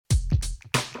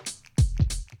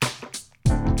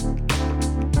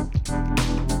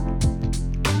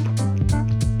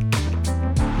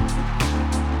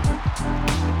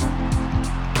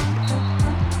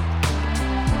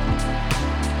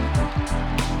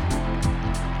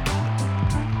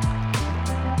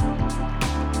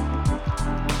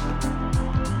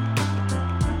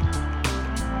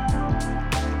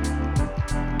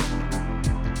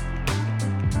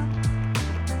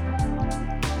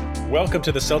Welcome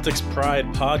to the Celtics Pride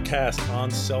podcast on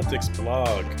Celtics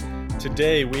blog.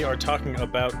 Today we are talking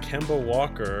about Kemba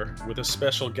Walker with a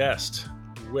special guest.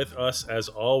 With us, as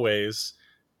always,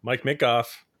 Mike Minkoff.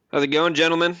 How's it going,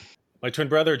 gentlemen? My twin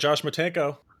brother, Josh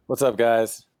Motenko. What's up,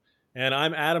 guys? And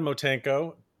I'm Adam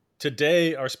Motenko.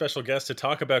 Today, our special guest to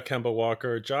talk about Kemba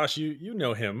Walker. Josh, you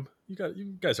know him.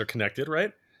 You guys are connected,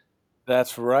 right?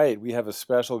 That's right. We have a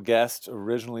special guest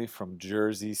originally from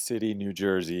Jersey City, New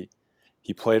Jersey.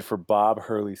 He played for Bob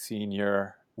Hurley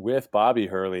Sr. with Bobby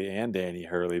Hurley and Danny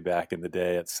Hurley back in the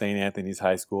day at St. Anthony's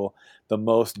High School, the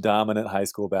most dominant high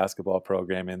school basketball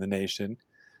program in the nation.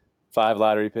 5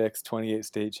 lottery picks, 28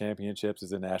 state championships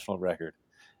is a national record.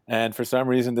 And for some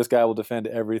reason, this guy will defend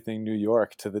everything New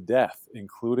York to the death,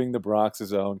 including the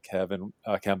Bronx's own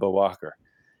Kemba Walker.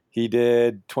 He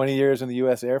did 20 years in the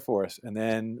U.S. Air Force and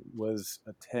then was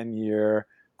a 10-year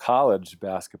college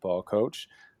basketball coach,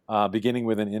 beginning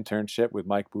with an internship with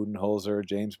Mike Budenholzer,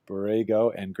 James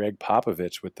Borrego, and Greg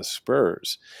Popovich with the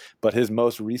Spurs. But his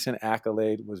most recent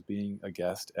accolade was being a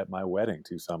guest at my wedding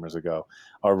 2 summers ago.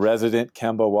 Our resident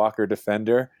Kemba Walker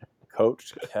defender,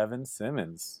 Coach Kevin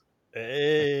Simmons.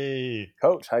 Hey,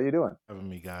 Coach, how you doing? Having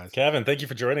me, guys. Kevin, thank you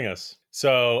for joining us.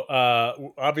 So,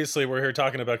 obviously, we're here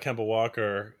talking about Kemba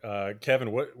Walker.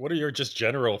 Kevin, what are your just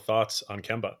general thoughts on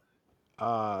Kemba?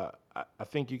 I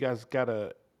think you guys got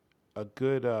a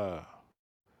good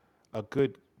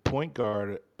point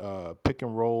guard, pick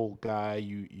and roll guy.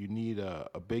 You need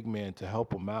a big man to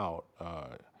help him out.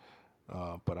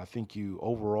 But I think you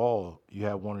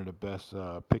have one of the best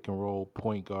pick and roll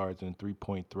point guards and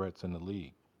 3-point threats in the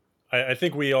league. I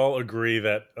think we all agree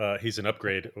that he's an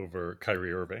upgrade over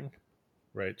Kyrie Irving,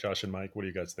 right? Josh and Mike, what do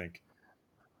you guys think?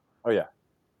 Oh, yeah.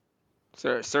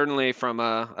 Certainly from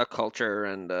a culture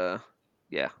and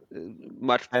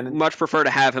much prefer to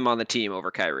have him on the team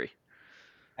over Kyrie.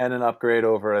 And an upgrade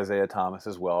over Isaiah Thomas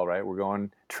as well, right? We're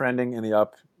trending in the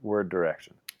upward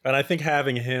direction. And I think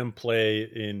having him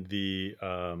play in the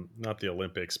not the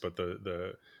Olympics, but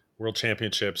the World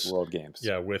Championships, World Games,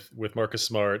 with Marcus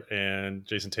Smart and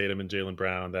Jason Tatum and Jaylen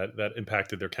Brown, that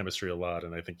impacted their chemistry a lot,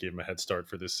 and I think gave him a head start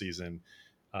for this season.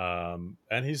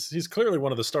 And he's clearly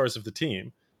one of the stars of the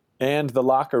team, and the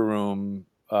locker room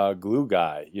glue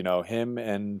guy. You know, him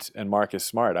and Marcus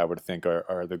Smart, I would think,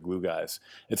 are the glue guys.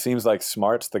 It seems like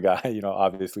Smart's the guy. You know,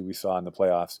 obviously we saw in the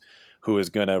playoffs who is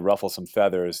going to ruffle some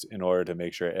feathers in order to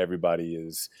make sure everybody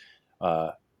is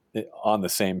on the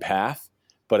same path.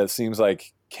 But it seems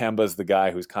like Kemba's the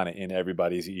guy who's kind of in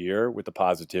everybody's ear with the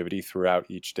positivity throughout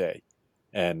each day,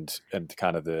 and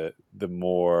kind of the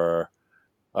more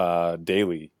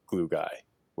daily glue guy.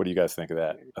 What do you guys think of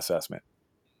that assessment?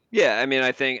 Yeah, I mean,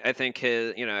 I think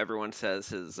his, everyone says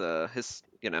his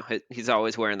he's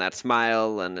always wearing that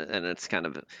smile and it's kind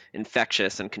of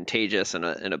infectious and contagious in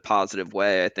a positive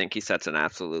way. I think he sets an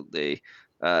absolutely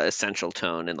essential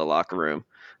tone in the locker room.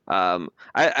 I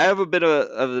have a bit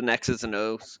of an X's and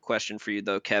O's question for you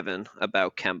though, Kevin,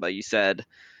 about Kemba. You said,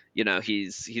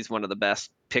 he's one of the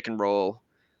best pick and roll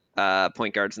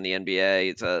point guards in the NBA.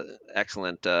 He's an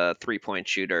excellent 3-point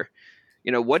shooter.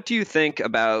 What do you think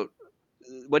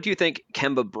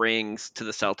Kemba brings to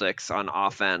the Celtics on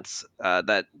offense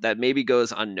that maybe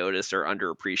goes unnoticed or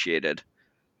underappreciated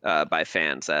by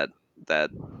fans that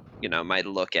might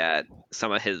look at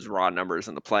some of his raw numbers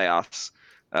in the playoffs,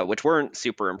 which weren't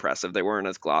super impressive. They weren't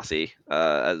as glossy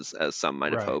as some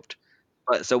might have hoped.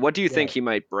 But so what do you think he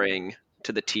might bring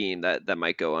to the team that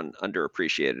might go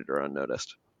underappreciated or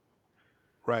unnoticed?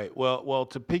 Right. Well,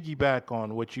 to piggyback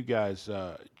on what you guys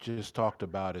just talked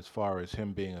about, as far as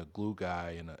him being a glue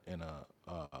guy and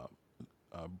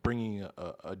bringing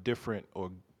a different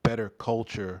or better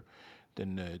culture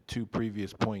than the 2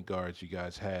 previous point guards you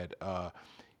guys had,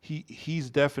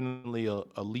 he's definitely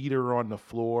a leader on the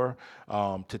floor.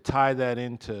 To tie that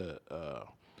into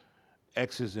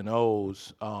X's and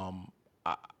O's,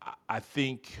 I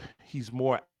think he's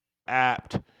more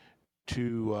apt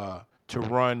to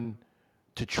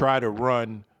try to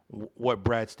run what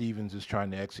Brad Stevens is trying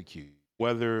to execute.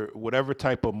 Whatever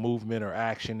type of movement or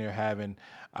action they're having,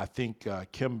 I think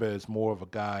Kemba is more of a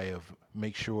guy of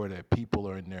make sure that people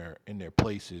are in their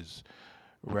places,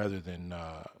 rather than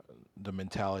the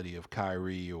mentality of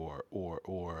Kyrie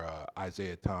or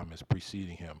Isaiah Thomas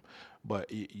preceding him.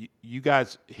 But you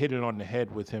guys hit it on the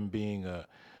head with him being a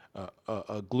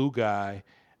glue guy.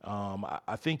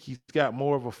 I think he's got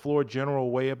more of a floor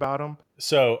general way about him.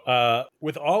 So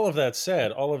with all of that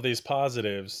said, all of these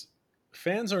positives,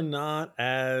 fans are not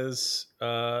as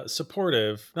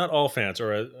supportive. Not all fans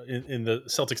are in the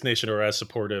Celtics nation are as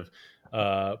supportive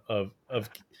of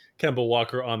Kemba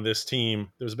Walker on this team.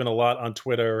 There's been a lot on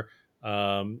Twitter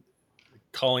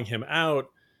calling him out.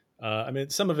 I mean,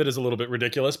 some of it is a little bit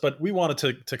ridiculous, but we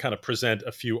wanted to kind of present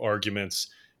a few arguments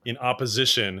in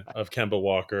opposition of Kemba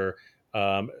Walker,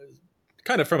 um,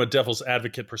 kind of from a devil's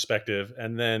advocate perspective,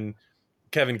 and then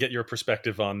Kevin, get your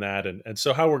perspective on that. And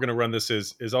so how we're going to run this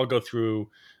is I'll go through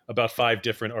about 5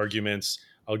 different arguments.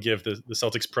 I'll give the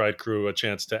Celtics Pride crew a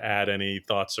chance to add any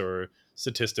thoughts or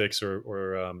statistics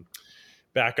or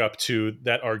back up to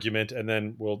that argument, and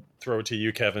then we'll throw it to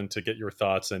you, Kevin, to get your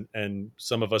thoughts. And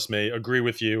some of us may agree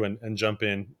with you and jump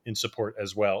in support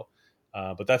as well.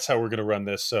 But that's how we're going to run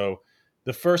this. So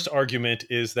the first argument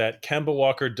is that Kemba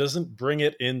Walker doesn't bring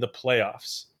it in the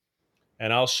playoffs.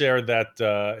 And I'll share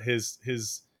that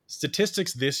his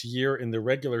statistics this year in the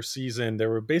regular season, they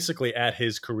were basically at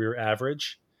his career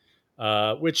average,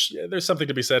 which there's something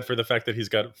to be said for the fact that he's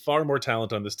got far more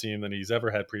talent on this team than he's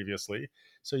ever had previously.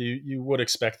 So you would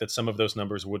expect that some of those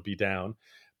numbers would be down.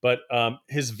 But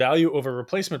his value over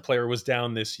replacement player was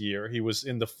down this year. He was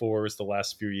in the 4s the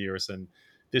last few years, and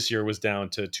this year was down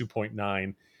to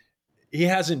 2.9. He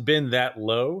hasn't been that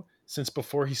low since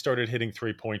before he started hitting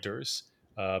 3-pointers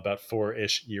about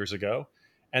 4-ish years ago.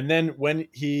 And then when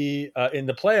he in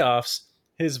the playoffs,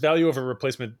 his value over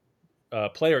replacement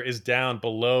player is down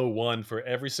below 1 for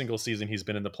every single season he's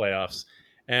been in the playoffs.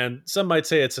 And some might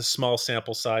say it's a small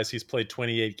sample size. He's played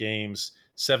 28 games,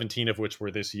 17 of which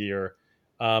were this year,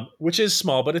 which is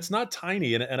small, but it's not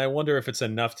tiny. And I wonder if it's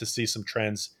enough to see some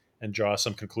trends and draw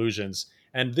some conclusions.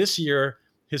 And this year,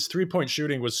 his 3-point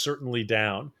shooting was certainly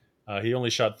down. He only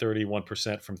shot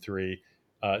 31% from 3.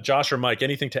 Josh or Mike,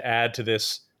 anything to add to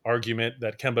this argument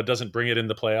that Kemba doesn't bring it in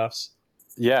the playoffs?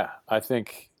 Yeah, I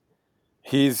think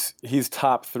he's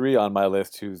top 3 on my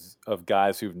list of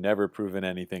guys who've never proven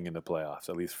anything in the playoffs.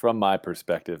 At least from my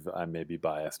perspective, I may be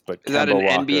biased, but Is that Kemba an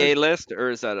Walker, NBA list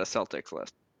or is that a Celtics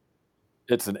list?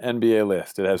 It's an NBA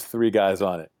list. It has 3 guys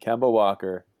on it: Kemba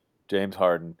Walker, James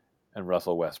Harden, and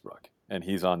Russell Westbrook, and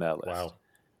he's on that list.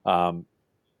 Wow.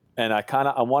 And I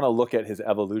want to look at his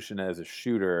evolution as a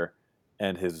shooter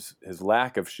and his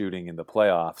lack of shooting in the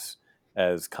playoffs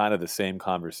as kind of the same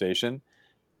conversation,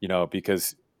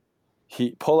 because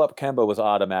pull-up Kemba was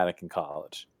automatic in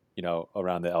college,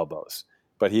 around the elbows.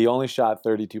 But he only shot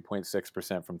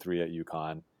 32.6% from 3 at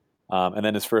UConn. And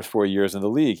then his first 4 years in the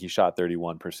league, he shot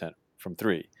 31% from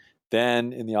 3.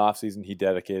 Then in the offseason, he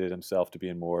dedicated himself to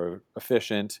being more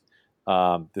efficient.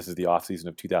 This is the offseason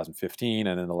of 2015.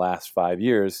 And in the last 5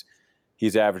 years,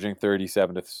 he's averaging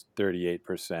 37 to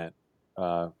 38%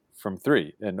 from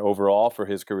 3. And overall for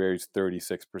his career, he's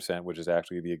 36%, which is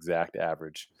actually the exact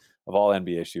average of all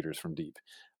NBA shooters from deep.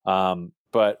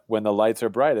 But when the lights are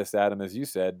brightest, Adam, as you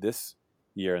said, this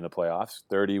year in the playoffs,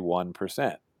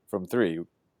 31% from 3,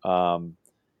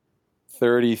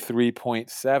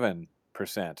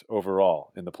 33.7%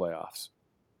 overall in the playoffs,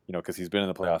 because he's been in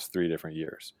the playoffs 3 different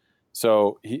years.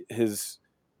 So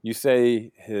you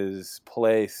say his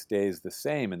play stays the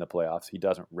same in the playoffs. He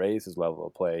doesn't raise his level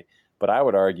of play, but I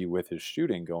would argue with his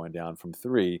shooting going down from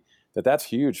 3, that's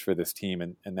huge for this team,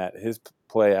 and that his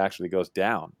play actually goes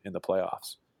down in the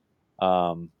playoffs.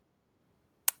 And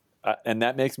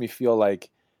that makes me feel like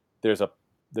there's a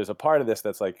part of this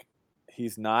that's like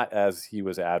he's not as he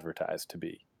was advertised to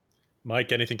be.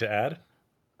 Mike, anything to add?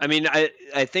 I mean,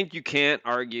 I think you can't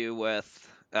argue with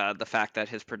the fact that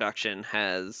his production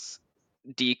has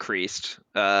decreased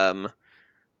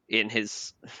in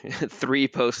his 3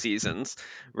 postseasons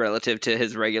relative to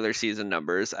his regular season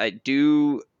numbers. I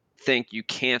do think you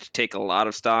can't take a lot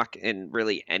of stock in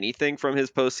really anything from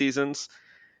his postseasons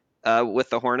with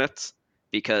the Hornets,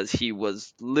 because he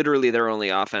was literally their only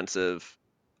offensive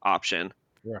option.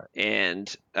 Right.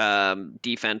 And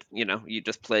defense, you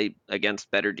just play against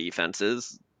better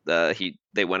defenses.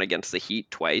 They went against the Heat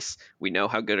twice. We know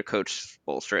how good a coach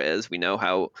Spoelstra is. We know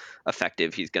how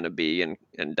effective he's going to be in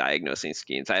diagnosing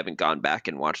schemes. I haven't gone back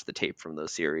and watched the tape from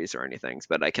those series or anything,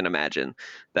 but I can imagine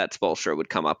that Spoelstra would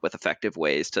come up with effective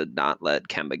ways to not let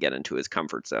Kemba get into his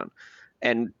comfort zone.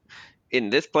 And in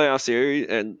this playoff series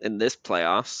and in this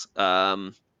playoffs,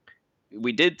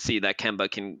 we did see that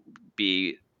Kemba can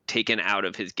be taken out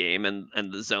of his game,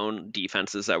 and the zone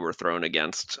defenses that were thrown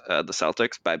against the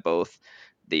Celtics by both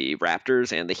the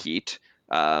Raptors and the Heat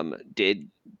did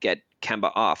get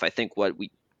Kemba off. I think what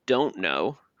we don't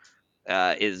know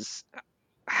is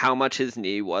how much his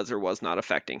knee was or was not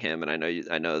affecting him, and I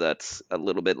know that's a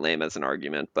little bit lame as an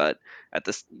argument, but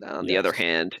on the other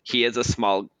hand, he is a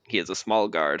small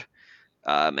guard,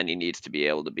 and he needs to be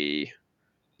able to be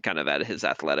kind of at his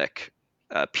athletic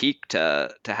peak to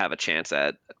have a chance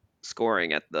at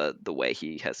scoring at the way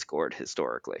he has scored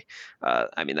historically.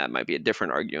 I mean, that might be a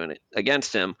different argument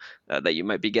against him that you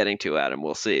might be getting to, Adam.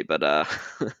 We'll see. But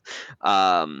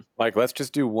Mike, let's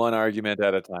just do one argument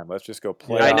at a time. Let's just go I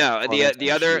playoff know performance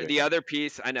and shooting. the other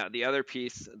piece. I know the other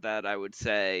piece that I would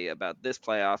say about this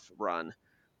playoff run,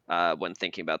 when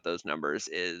thinking about those numbers,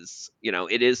 is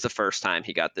it is the first time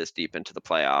he got this deep into the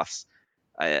playoffs.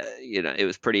 It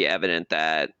was pretty evident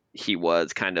that he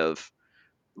was kind of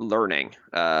learning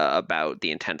about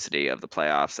the intensity of the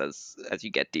playoffs as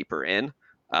you get deeper in.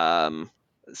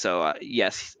 So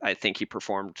yes, I think he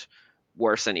performed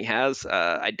worse than he has.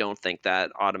 I don't think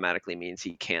that automatically means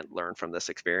he can't learn from this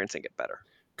experience and get better.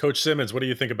 Coach Simmons, what do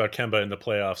you think about Kemba in the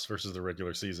playoffs versus the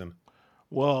regular season?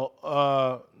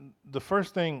 Well, the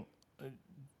first thing,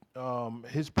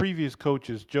 his previous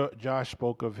coaches, Josh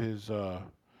spoke of his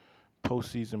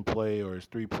postseason play or his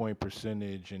 3-point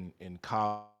percentage in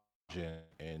college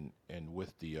and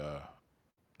with the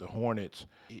Hornets.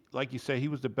 Like you said, he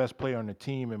was the best player on the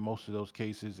team in most of those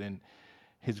cases, and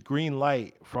his green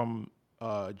light from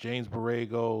James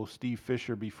Borrego, Steve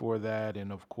Fisher before that,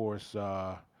 and of course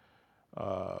uh,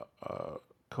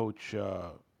 coach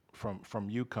from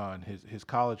UConn, his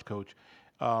college coach.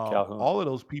 Calhoun. All of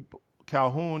those people,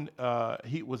 Calhoun,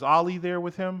 he was Ollie there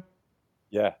with him.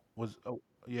 Yeah. Was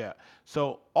Yeah.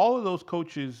 So all of those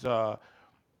coaches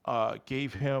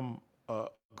gave him a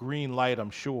green light, I'm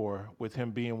sure, with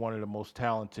him being one of the most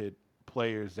talented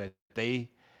players that they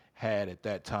had at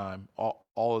that time.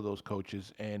 All of those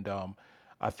coaches, and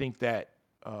I think that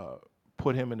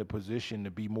put him in a position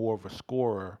to be more of a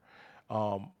scorer.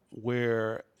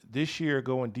 Where this year,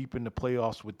 going deep in the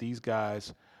playoffs with these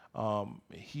guys,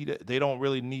 they don't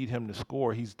really need him to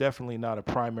score. He's definitely not a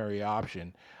primary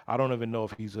option. I don't even know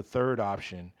if he's a third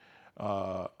option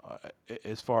uh,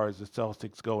 as far as the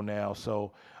Celtics go now.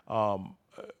 So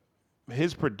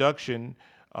his production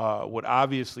would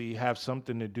obviously have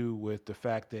something to do with the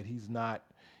fact that he's not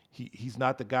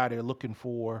the guy they're looking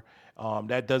for.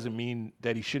 That doesn't mean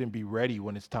that he shouldn't be ready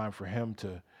when it's time for him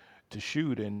to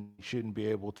shoot, and he shouldn't be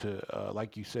able to,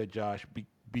 like you said, Josh,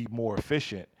 be more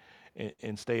efficient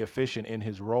and stay efficient in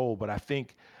his role. But I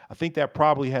think that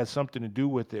probably has something to do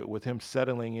with it, with him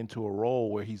settling into a role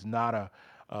where he's not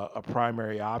a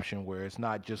primary option, where it's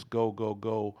not just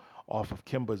go off of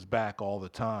Kimba's back all the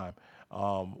time.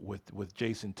 With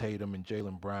Jason Tatum and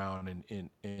Jalen Brown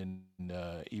and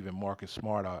even Marcus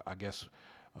Smart, I guess,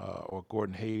 or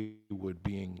Gordon Hayward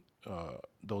being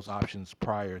those options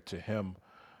prior to him.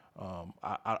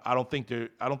 I don't think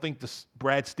this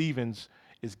Brad Stevens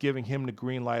is giving him the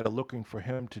green light or looking for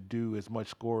him to do as much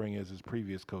scoring as his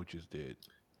previous coaches did.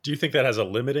 Do you think that has a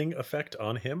limiting effect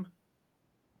on him?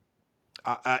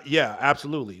 Yeah,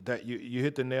 absolutely. That you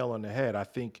hit the nail on the head. I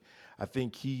think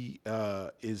he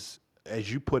is,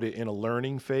 as you put it, in a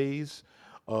learning phase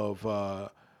of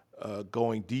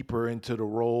going deeper into the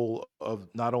role of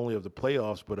not only of the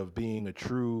playoffs but of being a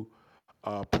true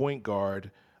point guard,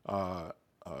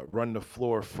 run the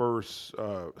floor first,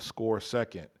 score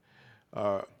second,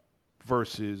 uh,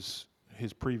 versus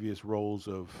his previous roles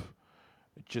of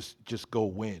just go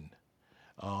win.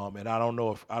 And I don't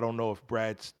know if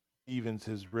Brad Stevens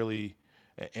has really,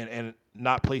 and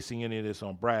not placing any of this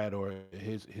on Brad or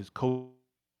his coach.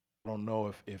 I don't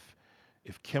know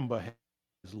if Kimba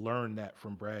has learned that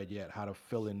from Brad yet, how to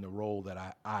fill in the role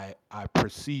that I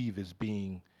perceive as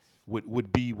being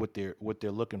would be what they're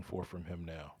looking for from him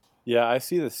now. Yeah, I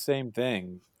see the same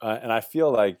thing. And I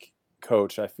feel like,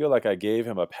 coach, I feel like I gave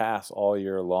him a pass all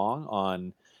year long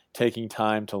on taking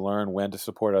time to learn when to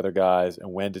support other guys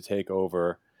and when to take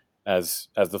over as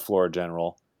the floor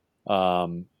general.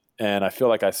 Um, and I feel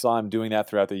like I saw him doing that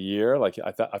throughout the year. Like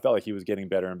I felt like he was getting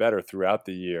better and better throughout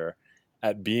the year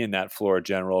at being that floor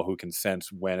general who can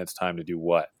sense when it's time to do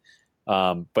what.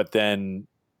 But then,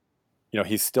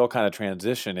 he's still kind of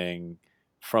transitioning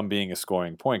from being a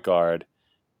scoring point guard,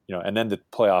 and then the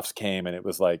playoffs came and it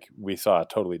was like we saw a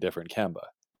totally different Kemba.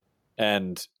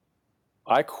 And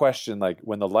I question, like,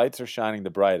 when the lights are shining the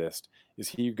brightest, is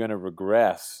he going to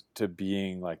regress to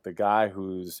being like the guy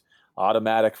who's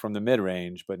automatic from the mid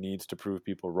range but needs to prove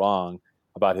people wrong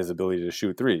about his ability to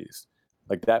shoot threes?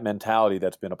 Like that mentality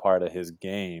that's been a part of his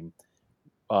game,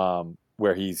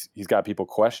 where he's got people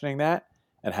questioning that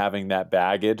and having that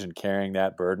baggage and carrying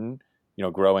that burden,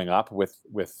 growing up with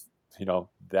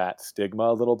that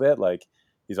stigma a little bit. Like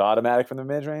he's automatic from the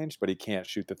mid range, but he can't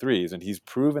shoot the threes, and he's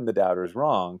proven the doubters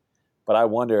wrong. But I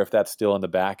wonder if that's still in the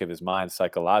back of his mind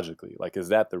psychologically. Like, is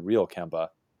that the real Kemba?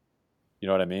 You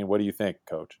know what I mean? What do you think,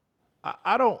 Coach?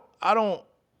 I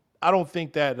don't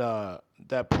think that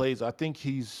that plays. I think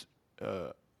he's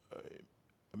uh,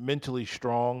 mentally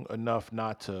strong enough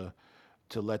not to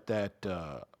let that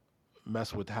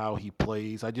mess with how he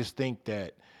plays. I just think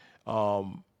that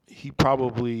he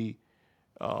probably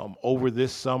over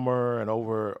this summer and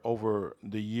over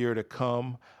the year to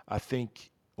come, I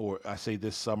think, or I say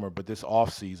this summer, but this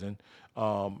off season,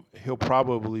 he'll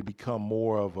probably become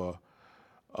more of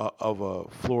a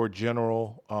floor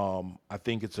general. I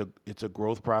think it's a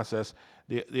growth process.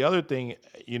 The other thing,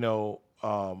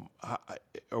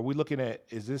 are we looking at?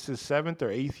 Is this his seventh or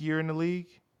eighth year in the league?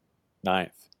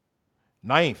 Ninth.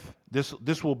 Ninth.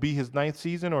 This will be his ninth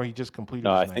season, or he just completed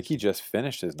No, his I ninth think he season. just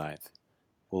finished his ninth.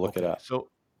 We'll look it Okay, up. so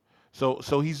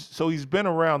he's been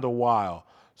around a while.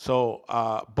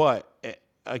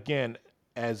 Again,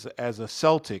 as a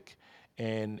Celtic,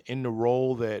 and in the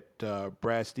role that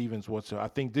Brad Stevens was, I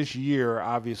think this year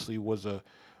obviously was a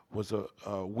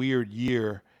weird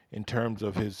year in terms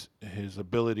of his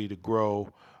ability to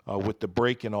grow with the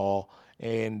break and all.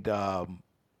 And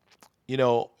you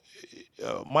know,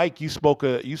 Mike, you spoke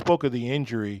of the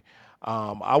injury.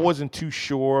 I wasn't too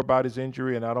sure about his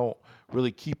injury, and I don't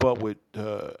really keep up with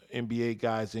NBA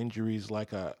guys' injuries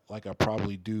like I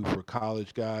probably do for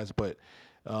college guys. But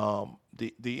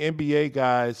the NBA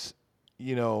guys,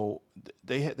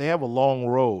 they have a long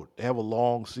road. They have a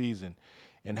long season,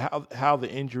 and how the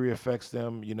injury affects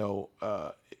them.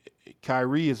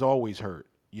 Kyrie is always hurt.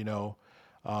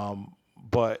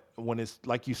 But when it's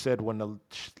like you said, when the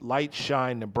lights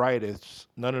shine the brightest,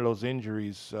 none of those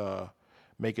injuries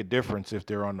make a difference if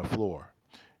they're on the floor.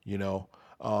 You know,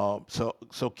 so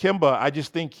Kemba, I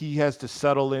just think he has to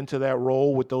settle into that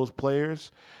role with those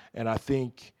players, and I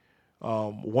think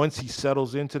once he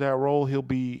settles into that role, he'll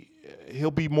be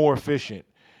more efficient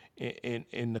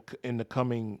in the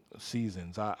coming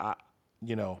seasons.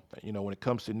 When it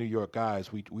comes to New York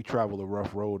guys, we travel a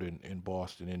rough road in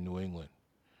Boston and New England.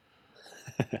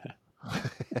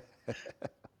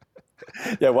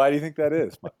 Yeah, why do you think that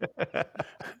is?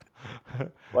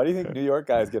 Why do you think New York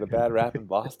guys get a bad rap in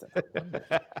Boston? I wonder.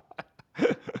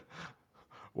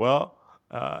 Well,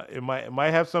 it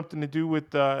might have something to do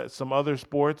with some other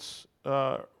sports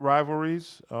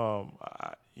rivalries.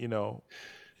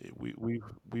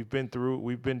 We've been through.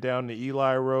 We've been down the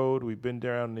Eli Road. We've been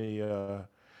down the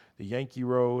Yankee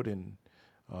Road and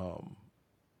um,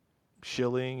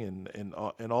 Schilling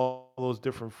and all those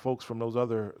different folks from those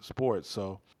other sports.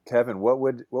 So Kevin, what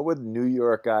would New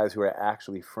York guys who are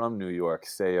actually from New York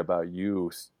say about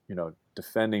you,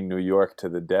 defending New York to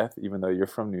the death, even though you're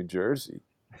from New Jersey?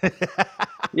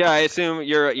 Yeah, I assume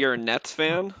you're a Nets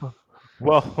fan.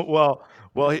 Well,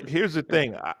 Here's the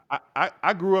thing.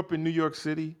 I grew up in New York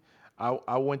City.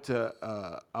 I went to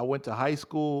high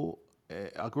school.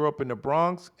 I grew up in the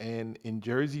Bronx and in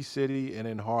Jersey City and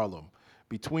in Harlem.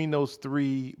 Between those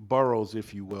three boroughs,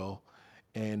 if you will,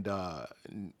 and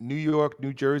New York,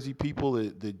 New Jersey people,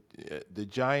 the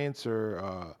Giants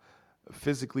are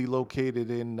physically located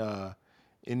in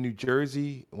New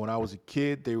Jersey. When I was a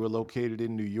kid, they were located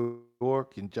in New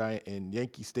York in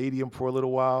Yankee Stadium for a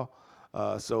little while.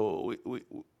 So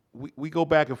we go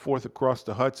back and forth across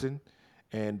the Hudson,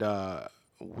 and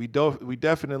we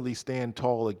definitely stand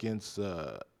tall against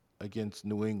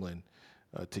New England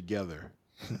together.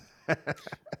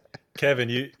 Kevin,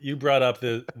 you brought up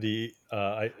the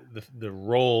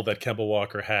role that Kemba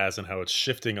Walker has and how it's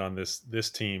shifting on this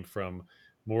team from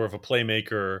more of a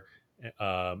playmaker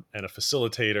and a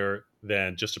facilitator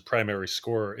than just a primary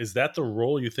scorer. Is that the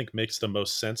role you think makes the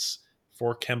most sense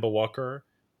for Kemba Walker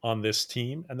on this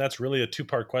team? And that's really a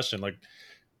two-part question. Like,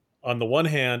 on the one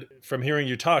hand, from hearing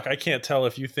you talk, I can't tell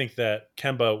if you think that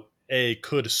Kemba A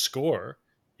could score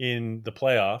in the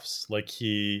playoffs like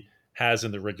he has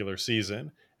in the regular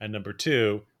season, and number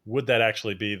two, would that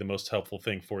actually be the most helpful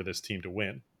thing for this team to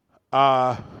win?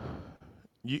 Uh,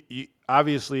 you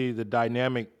obviously the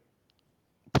dynamic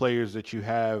players that you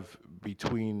have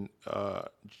between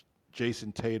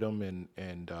Jason Tatum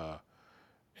and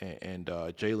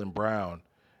Jalen Brown.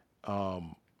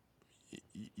 Um,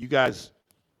 you guys,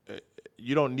 uh,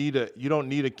 you don't need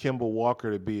a Kimball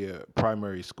Walker to be a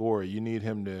primary scorer. You need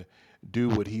him to do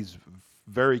what he's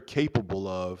very capable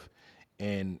of,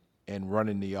 and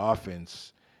running the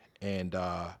offense, and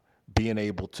being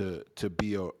able to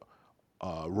be a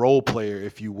role player,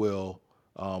 if you will,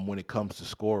 when it comes to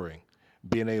scoring.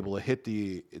 Being able to hit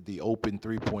the open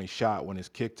 3-point shot when it's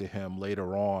kicked to him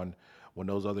later on, when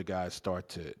those other guys start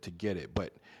to get it.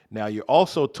 But now you're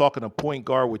also talking a point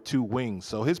guard with two wings.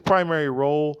 So his primary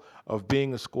role of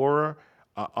being a scorer,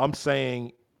 I'm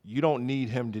saying you don't need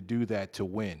him to do that to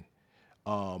win.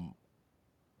 Um,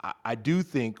 I do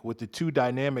think with the two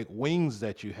dynamic wings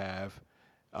that you have,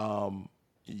 um,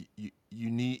 you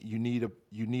need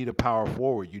a power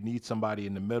forward. You need somebody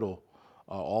in the middle.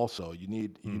 Also, you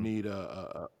Hmm. need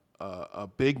a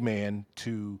big man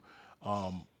to,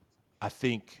 um, I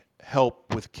think,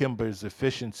 help with Kimber's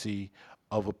efficiency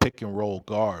of a pick and roll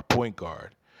guard, point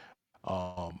guard.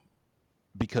 Um,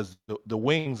 because the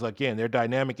wings, again, they're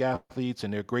dynamic athletes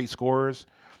and they're great scorers,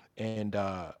 and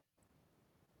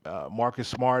Marcus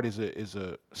Smart is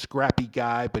a scrappy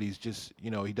guy, but he's just, he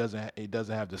doesn't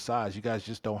have the size. You guys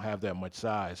just don't have that much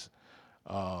size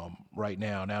right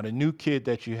now. Now the new kid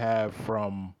that you have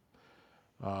from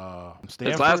His last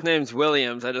Stanford, name's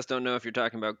Williams. I just don't know if you're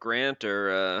talking about Grant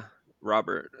or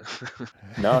Robert.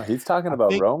 No, he's talking I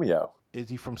about think, Romeo. is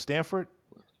he from Stanford?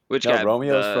 Which No, guy?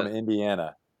 Romeo's from The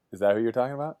Indiana. Is that who you're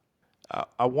talking about?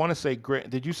 I want to say Grant.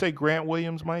 Did you say Grant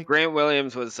Williams, Mike? Grant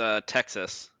Williams was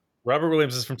Texas. Robert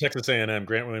Williams is from Texas A&M.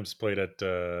 Grant Williams played at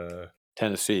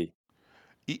Tennessee.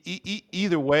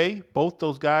 Either way, both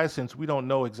those guys, since we don't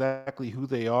know exactly who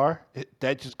they are,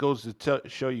 that just goes to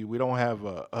show you we don't have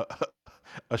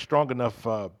a strong enough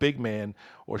big man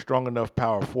or strong enough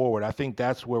power forward. I think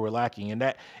that's where we're lacking. And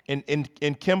that in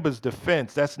Kemba's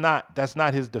defense, that's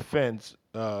not his defense.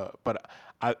 But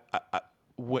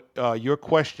your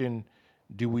question,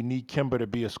 do we need Kemba to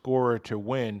be a scorer to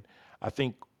win? I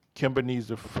think Kemba needs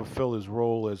to fulfill his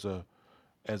role as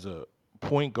a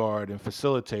point guard and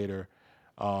facilitator,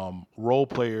 role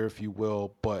player, if you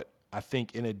will. But I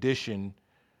think in addition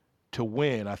to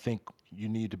win, I think you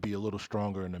need to be a little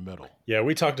stronger in the middle. Yeah,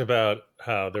 we talked about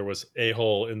how there was a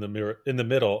hole in the mirror in the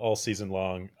middle all season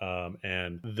long,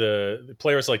 and the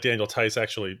players like Daniel Tice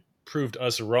actually proved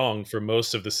us wrong for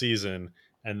most of the season.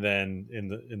 And then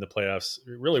in the playoffs,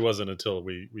 it really wasn't until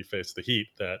we faced the Heat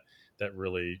that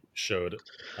really showed.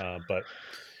 But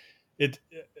it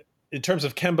in terms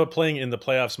of Kemba playing in the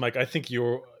playoffs, Mike, I think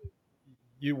you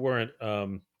weren't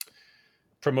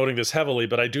promoting this heavily,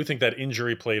 but I do think that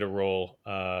injury played a role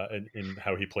in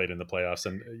how he played in the playoffs.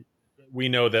 And we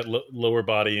know that lower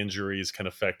body injuries can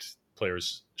affect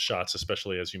players' shots,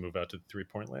 especially as you move out to the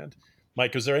 3-point land.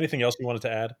 Mike, is there anything else you wanted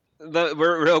to add?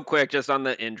 We're real quick just on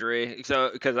the injury. So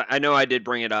because I know I did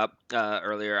bring it up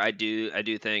earlier, I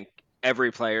do think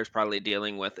every player is probably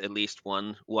dealing with at least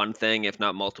one thing, if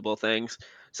not multiple things.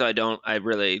 So I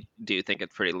really do think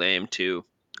it's pretty lame to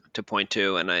point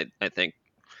to, and I think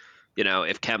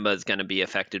if Kemba is going to be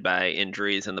affected by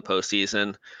injuries in the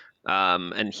postseason,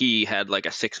 and he had like a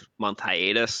 6-month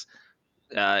hiatus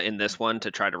in this one to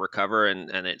try to recover,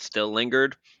 and it still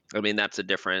lingered. I mean, that's a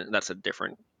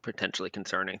different potentially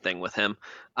concerning thing with him.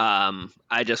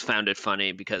 I just found it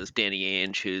funny because Danny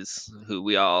Ainge, who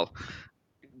we all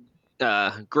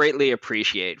greatly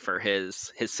appreciate for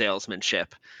his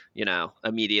salesmanship,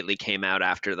 immediately came out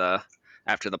after the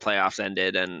playoffs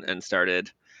ended and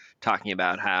started talking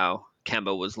about how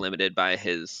Kemba was limited by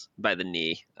the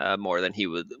knee more than he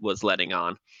was letting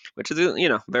on, which is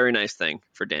very nice thing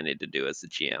for Danny to do as the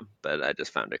GM. But I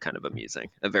just found it kind of amusing,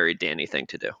 a very Danny thing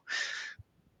to do.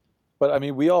 But I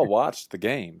mean, we all watched the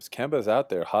games. Kemba's out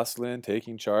there hustling,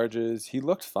 taking charges. He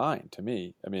looked fine to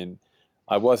me. I mean,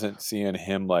 I wasn't seeing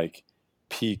him like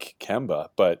peak Kemba,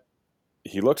 but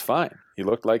he looked fine. He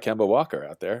looked like Kemba Walker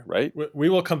out there, right? We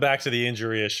will come back to the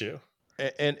injury issue.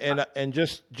 And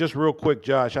just real quick,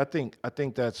 Josh, I think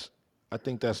that's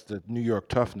the New York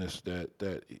toughness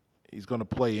that he's going to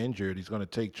play injured. He's going to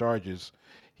take charges.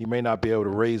 He may not be able to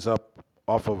raise up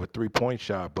off of a 3-point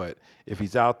shot, but if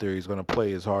he's out there, he's going to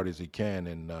play as hard as he can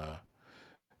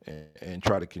and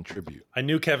try to contribute. I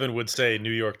knew Kevin would say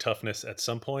New York toughness at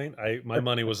some point. My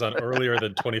money was on earlier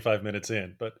than 25 minutes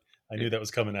in, but I knew that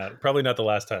was coming out. Probably not the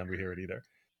last time we hear it either.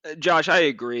 Josh, I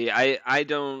agree. I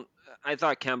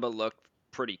thought Kemba looked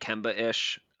pretty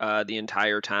Kemba-ish the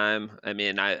entire time. I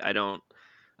mean, I don't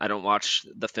watch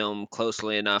the film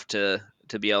closely enough to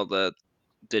be able to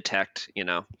detect,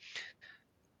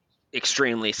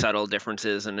 extremely subtle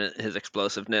differences in his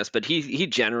explosiveness, but he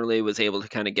generally was able to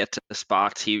kind of get to the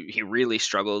spots. He really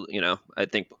struggled, I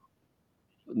think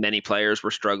many players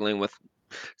were struggling with,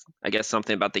 I guess,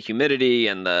 something about the humidity,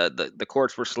 and the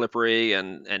courts were slippery,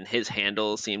 and his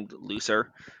handle seemed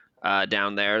looser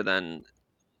down there than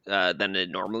it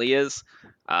normally is.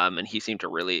 And he seemed to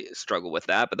really struggle with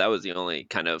that, but that was the only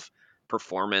kind of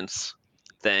performance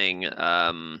thing,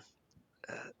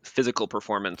 physical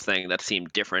performance thing that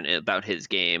seemed different about his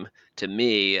game to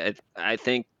me. I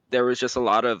think there was just a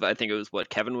lot of, I think it was what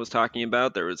Kevin was talking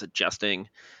about. There was adjusting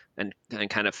and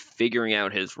kind of figuring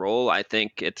out his role. I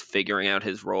think it's figuring out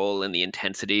his role in the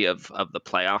intensity of the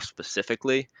playoffs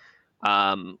specifically.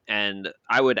 And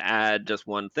I would add just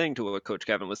one thing to what Coach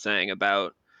Kevin was saying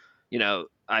about,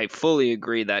 I fully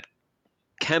agree that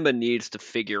Kemba needs to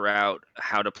figure out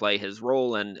how to play his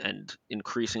role and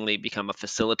increasingly become a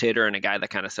facilitator and a guy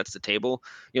that kind of sets the table.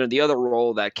 The other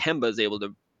role that Kemba is able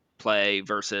to play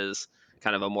versus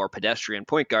kind of a more pedestrian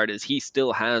point guard is he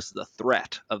still has the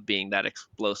threat of being that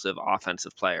explosive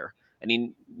offensive player, and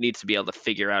he needs to be able to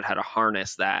figure out how to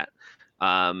harness that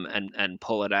and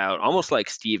pull it out, almost like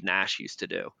Steve Nash used to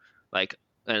do. Like,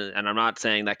 and I'm not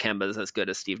saying that Kemba is as good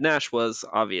as Steve Nash was,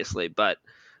 obviously, but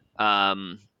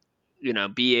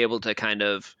be able to kind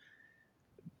of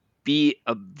be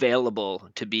available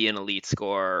to be an elite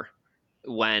scorer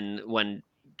when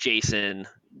Jason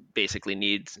basically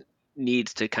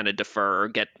needs to kind of defer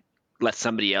or let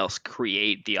somebody else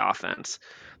create the offense.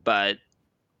 But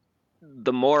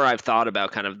the more I've thought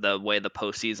about kind of the way the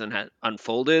postseason had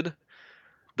unfolded,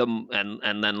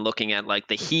 and then looking at like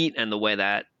the Heat and the way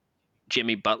that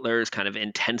Jimmy Butler's kind of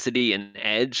intensity and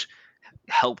edge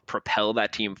help propel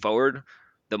that team forward,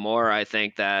 the more I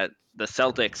think that the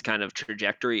Celtics kind of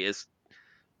trajectory is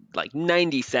like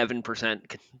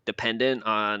 97% dependent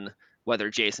on whether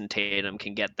Jason Tatum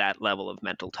can get that level of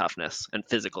mental toughness and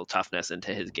physical toughness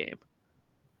into his game.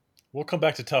 We'll come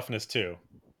back to toughness too.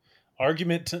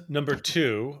 Argument number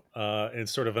two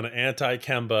is sort of an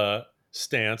anti-Kemba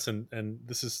stance, and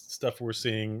this is stuff we're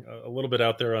seeing a little bit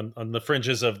out there on the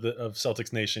fringes of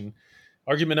Celtics Nation.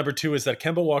 Argument number two is that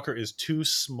Kemba Walker is too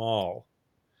small.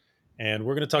 And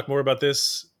we're going to talk more about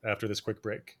this after this quick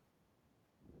break.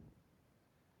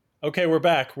 Okay, we're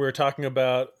back. We're talking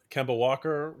about Kemba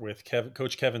Walker with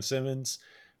Coach Kevin Simmons.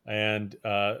 And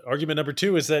argument number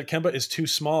two is that Kemba is too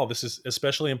small. This is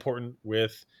especially important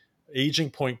with aging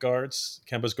point guards.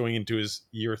 Kemba's going into his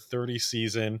year 30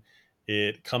 season.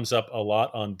 It comes up a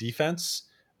lot on defense.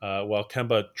 While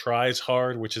Kemba tries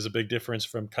hard, which is a big difference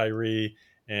from Kyrie,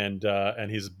 and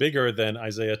he's bigger than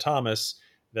Isaiah Thomas,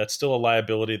 that's still a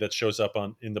liability that shows up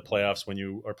in the playoffs when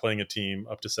you are playing a team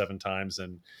up to 7 times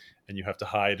and you have to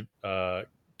hide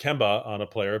Kemba on a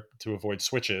player to avoid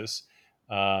switches.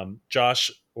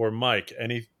 Josh or Mike,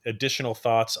 any additional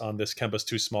thoughts on this Kemba's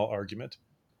too small argument?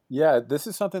 Yeah, this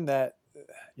is something that,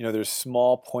 there's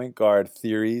small point guard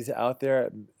theories out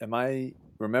there. Am I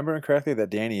remembering correctly that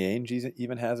Danny Ainge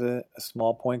even has a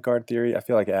small point guard theory? I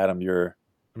feel like, Adam,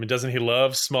 doesn't he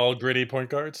love small, gritty point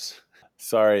guards?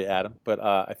 Sorry, Adam, but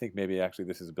I think maybe actually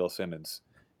this is Bill Simmons'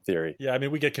 theory. Yeah,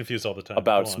 we get confused all the time.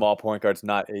 About small point guards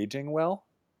not aging well?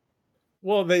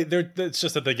 Well, it's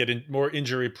just that they get more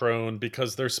injury prone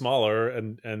because they're smaller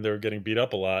and they're getting beat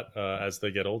up a lot as they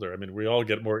get older. We all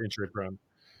get more injury prone.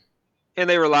 And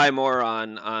they rely more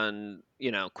on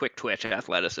quick twitch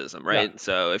athleticism, right? Yeah.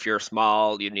 So if you're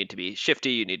small, you need to be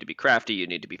shifty, you need to be crafty, you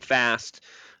need to be fast.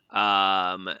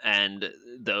 And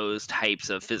those types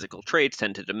of physical traits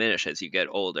tend to diminish as you get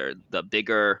older. The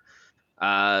bigger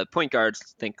point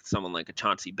guards, think someone like a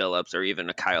Chauncey Billups or even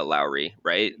a Kyle Lowry,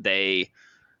 right? They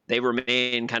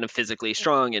remain kind of physically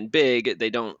strong and big.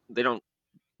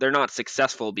 They're not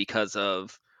successful because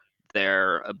of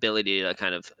their ability to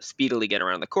kind of speedily get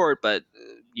around the court, but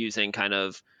using kind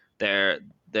of their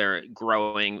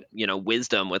growing,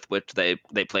 wisdom with which they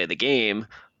play the game,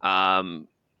 kind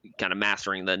of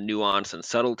mastering the nuance and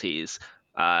subtleties,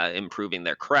 improving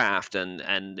their craft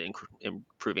and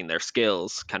improving their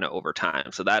skills kind of over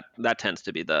time. So that tends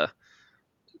to be the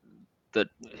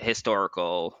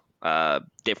historical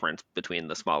difference between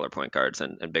the smaller point guards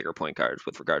and bigger point guards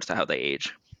with regards to how they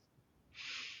age.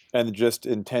 And just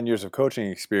in 10 years of coaching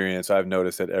experience, I've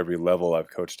noticed at every level I've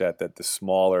coached at that the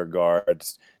smaller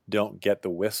guards don't get the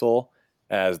whistle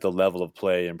as the level of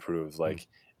play improves. Like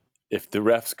if the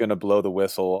ref's going to blow the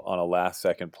whistle on a last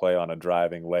second play on a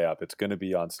driving layup, it's going to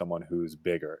be on someone who's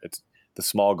bigger. It's the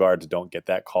small guards don't get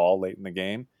that call late in the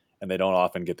game, and they don't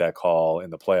often get that call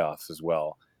in the playoffs as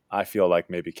well. I feel like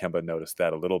maybe Kemba noticed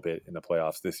that a little bit in the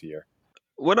playoffs this year.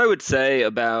 What I would say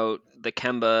about the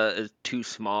Kemba is too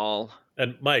small.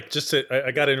 And Mike,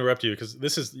 I got to interrupt you because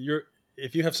this is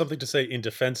if you have something to say in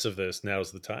defense of this,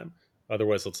 now's the time.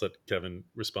 Otherwise, let's let Kevin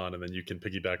respond, and then you can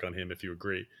piggyback on him if you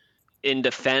agree. In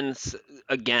defense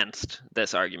against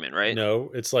this argument, right?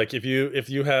 No, it's like if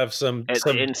you have some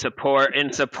in support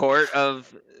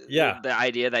of the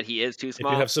idea that he is too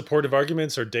small. If you have supportive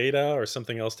arguments or data or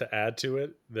something else to add to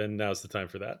it, then now's the time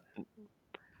for that.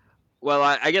 Well,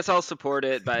 I guess I'll support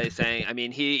it by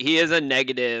saying, he is a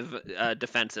negative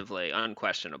defensively,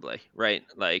 unquestionably, right?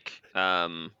 Like,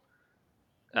 in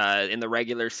the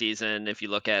regular season, if you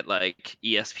look at like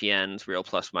ESPN's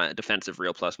defensive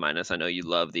real plus minus, I know you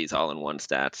love these all-in-one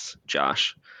stats,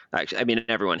 Josh. Actually,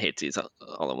 everyone hates these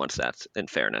all-in-one stats, in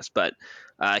fairness, but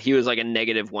he was like a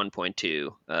negative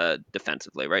 1.2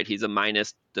 defensively, right? He's a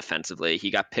minus defensively. He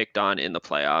got picked on in the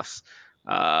playoffs.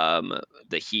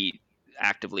 The Heat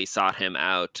actively sought him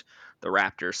out. The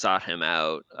Raptors sought him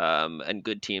out. And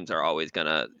good teams are always going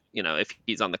to, if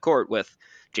he's on the court with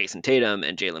Jason Tatum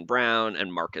and Jaylen Brown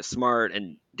and Marcus Smart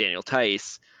and Daniel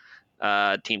Tice,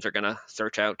 teams are going to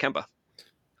search out Kemba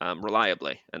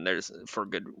reliably, and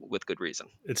with good reason.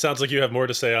 It sounds like you have more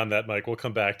to say on that, Mike. We'll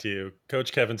come back to you.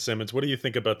 Coach Kevin Simmons, what do you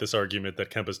think about this argument that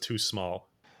Kemba's too small?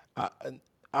 I,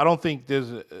 I don't think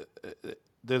there's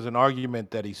an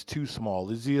argument that he's too small.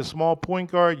 Is he a small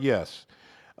point guard? Yes.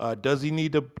 Does he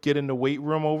need to get in the weight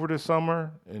room over the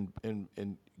summer and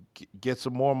get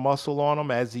some more muscle on him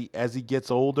as he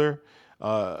gets older,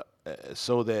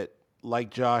 so that,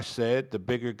 like Josh said, the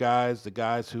bigger guys, the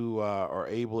guys who are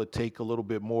able to take a little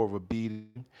bit more of a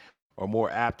beating, are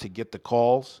more apt to get the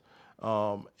calls.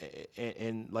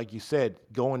 And like you said,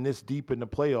 going this deep in the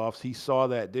playoffs, he saw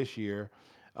that this year.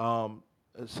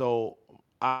 So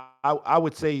I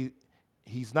would say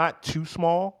he's not too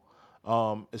small,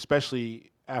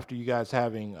 especially after you guys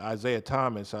having Isaiah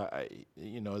Thomas.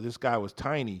 This guy was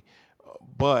tiny,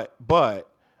 but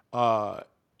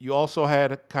you also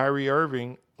had Kyrie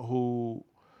Irving, who,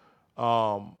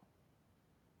 um,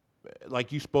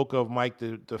 like you spoke of, Mike,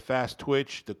 the fast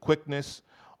twitch, the quickness,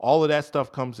 all of that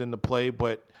stuff comes into play.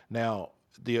 But now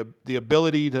the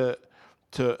ability to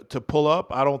pull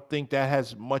up, I don't think that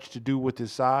has much to do with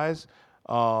his size.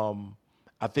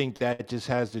 I think that just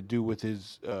has to do with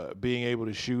his being able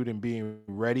to shoot and being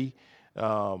ready,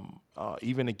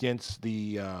 even against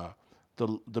the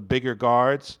bigger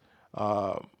guards.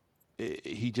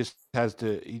 He just has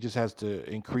to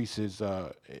increase his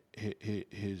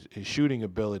shooting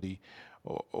ability,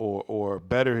 or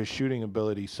better his shooting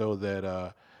ability, so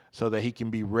that he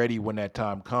can be ready when that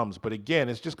time comes. But again,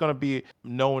 it's just going to be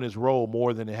knowing his role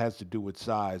more than it has to do with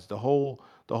size. The whole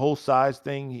size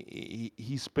thing.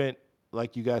 He spent,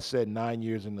 like you guys said, 9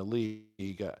 years in the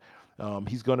league.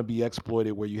 He's going to be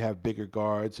exploited where you have bigger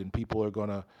guards, and people are going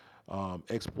to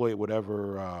exploit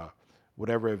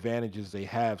whatever advantages they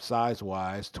have size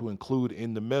wise, to include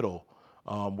in the middle,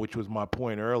 which was my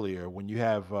point earlier. When you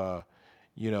have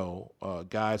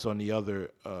guys on the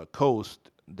other coast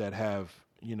that have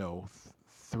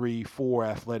 3, 4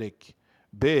 athletic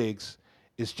bigs,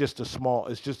 it's just a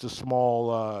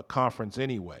small conference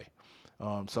anyway.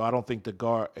 So I don't think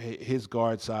his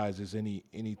guard size is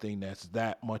anything that's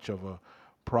that much of a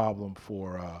problem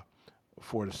for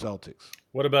the Celtics.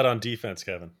 What about on defense,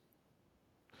 Kevin?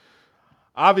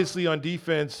 Obviously, on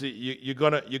defense, you're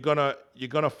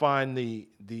gonna find the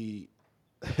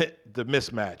the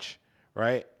mismatch,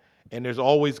 right? And there's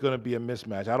always going to be a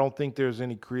mismatch. I don't think there's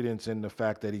any credence in the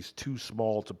fact that he's too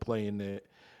small to play in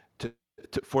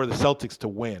for the Celtics to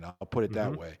win. I'll put it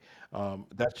that way.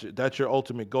 That's your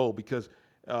ultimate goal, because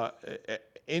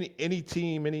any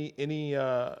team, any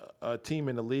team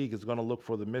in the league is going to look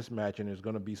for the mismatch, and there's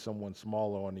going to be someone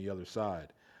smaller on the other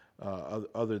side. I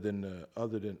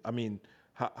mean,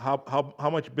 how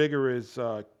much bigger is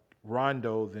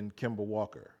Rondo than Kemba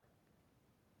Walker?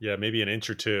 Yeah, maybe an inch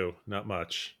or two, not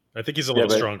much. I think he's a Yeah,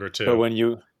 little stronger too. But when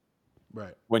you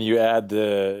Right. add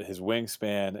his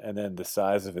wingspan and then the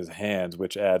size of his hands,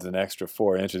 which adds an extra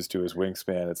 4 inches to his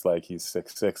wingspan, it's like he's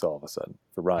 6'6" all of a sudden,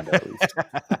 for Rondo at least.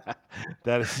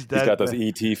 He's got those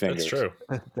ET fingers. That's true.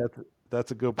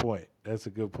 That's a good point. That's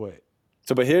a good point.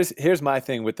 So, but here's my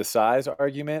thing with the size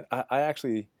argument. I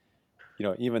actually,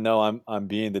 even though I'm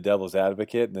being the devil's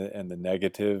advocate and the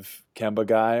negative Kemba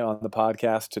guy on the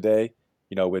podcast today,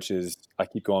 which is, I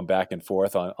keep going back and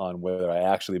forth on whether I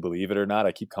actually believe it or not.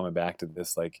 I keep coming back to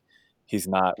this, like, he's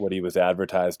not what he was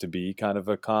advertised to be kind of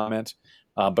a comment.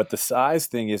 But the size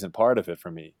thing isn't part of it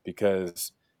for me,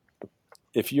 because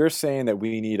if you're saying that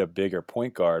we need a bigger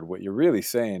point guard, what you're really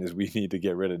saying is we need to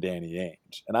get rid of Danny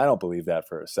Ainge. And I don't believe that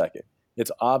for a second.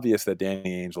 It's obvious that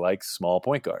Danny Ainge likes small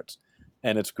point guards.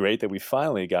 And it's great that we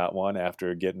finally got one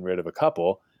after getting rid of a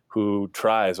couple who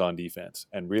tries on defense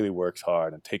and really works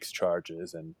hard and takes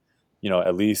charges and,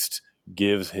 at least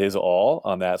gives his all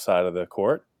on that side of the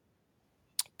court.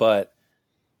 But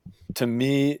to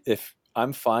me, if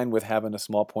I'm fine with having a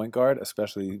small point guard,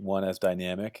 especially one as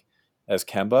dynamic as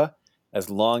Kemba, as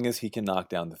long as he can knock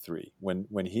down the three. When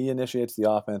he initiates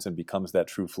the offense and becomes that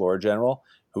true floor general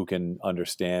who can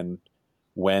understand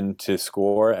when to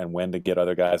score and when to get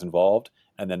other guys involved,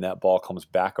 and then that ball comes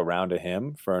back around to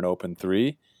him for an open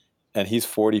three, and he's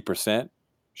 40%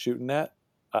 shooting that,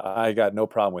 I got no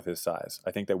problem with his size.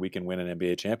 I think that we can win an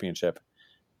NBA championship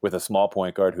with a small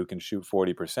point guard who can shoot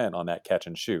 40% on that catch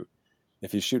and shoot.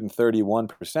 If he's shooting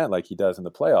 31% like he does in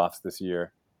the playoffs this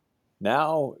year,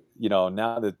 Now,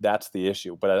 now that's the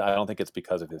issue, but I don't think it's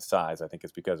because of his size. I think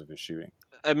it's because of his shooting.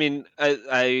 I mean,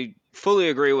 I fully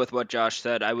agree with what Josh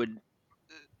said. I would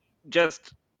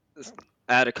just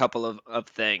add a couple of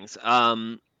things.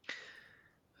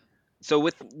 So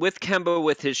with Kemba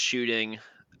with his shooting,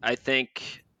 I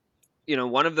think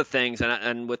one of the things,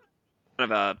 and with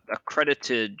kind of a credit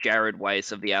to Jared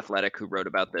Weiss of The Athletic, who wrote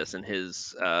about this in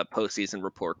his postseason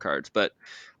report cards. But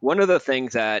one of the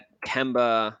things that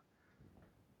Kemba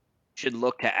should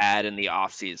look to add in the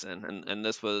offseason, and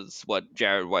this was what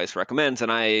Jared Weiss recommends,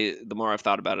 and the more I've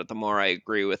thought about it, the more I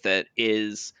agree with it,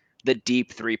 is the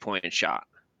deep 3-point shot.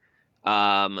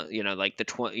 Like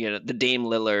the Dame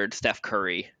Lillard, Steph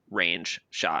Curry range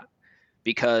shot,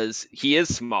 because he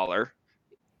is smaller.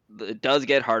 It does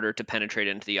get harder to penetrate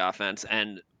into the offense,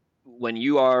 and when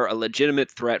you are a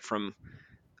legitimate threat from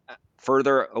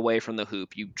further away from the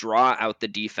hoop, you draw out the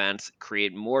defense,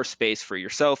 create more space for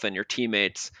yourself and your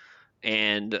teammates,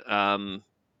 and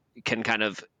can kind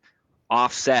of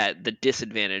offset the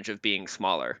disadvantage of being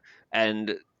smaller.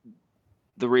 And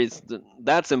the reason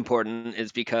that's important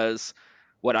is because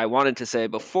what I wanted to say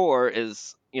before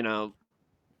is,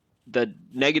 the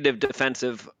negative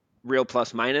defensive real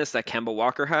plus minus that Kemba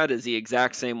Walker had is the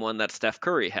exact same one that Steph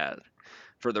Curry had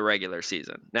for the regular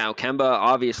season. Now, Kemba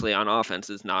obviously on offense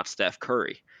is not Steph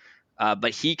Curry,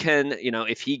 but he can,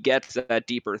 if he gets that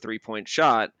deeper 3-point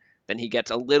shot, then he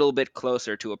gets a little bit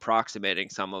closer to approximating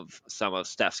some of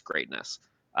Steph's greatness.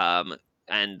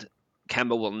 And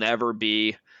Kemba will never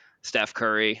be Steph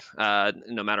Curry,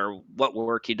 no matter what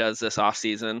work he does this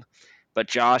offseason. But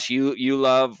Josh, you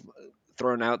love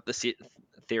throwing out the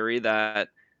theory that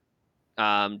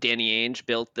Danny Ainge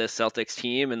built this Celtics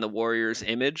team in the Warriors'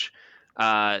 image.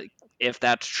 If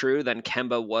that's true, then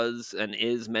Kemba was and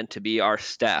is meant to be our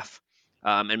Steph,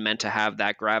 and meant to have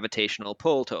that gravitational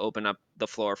pull to open up the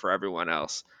floor for everyone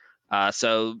else.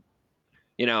 So,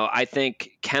 I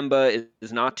think Kemba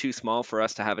is not too small for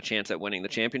us to have a chance at winning the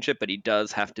championship, but he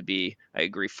does have to be, I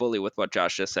agree fully with what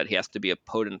Josh just said, he has to be a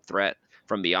potent threat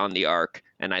from beyond the arc,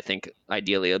 and I think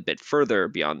ideally a bit further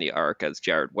beyond the arc, as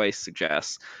Jared Weiss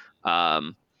suggests, to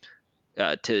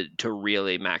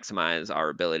really maximize our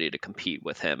ability to compete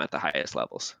with him at the highest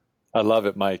levels. I love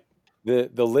it, Mike.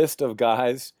 The list of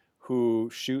guys who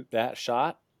shoot that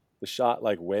shot, the shot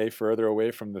like way further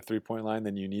away from the 3-point line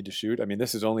than you need to shoot. I mean,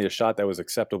 this is only a shot that was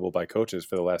acceptable by coaches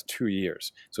for the last 2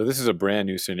 years. So this is a brand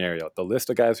new scenario. The list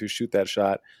of guys who shoot that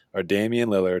shot are Damian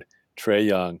Lillard, Trae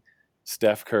Young,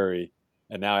 Steph Curry,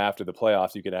 and now after the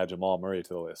playoffs, you could add Jamal Murray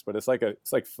to the list. But it's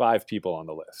like 5 people on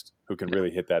the list who can really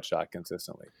hit that shot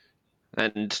consistently.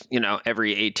 And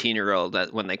every 18-year-old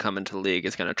that when they come into the league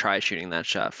is going to try shooting that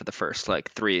shot for the first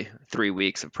like three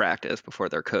weeks of practice before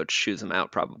their coach shoos them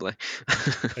out, probably.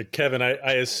 Kevin,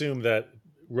 I assume that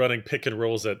running pick and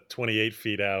rolls at 28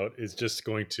 feet out is just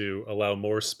going to allow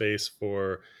more space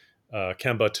for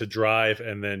Kemba to drive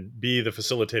and then be the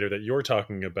facilitator that you're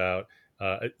talking about,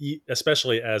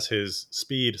 especially as his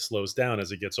speed slows down as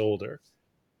he gets older.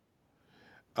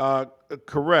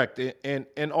 Correct,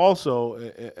 and also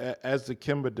as the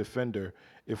Kemba defender,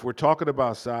 if we're talking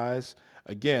about size,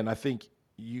 again, I think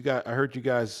I heard you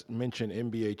guys mention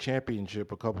NBA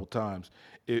championship a couple times.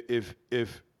 If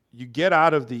you get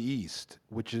out of the East,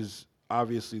 which is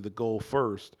obviously the goal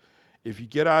first, if you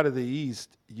get out of the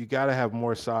East, you got to have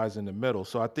more size in the middle.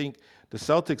 So I think the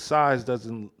Celtics size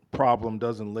problem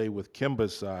doesn't lay with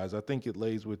Kemba's size. I think it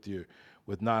lays with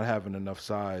not having enough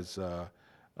size.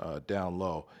 Down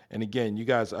low. And again, you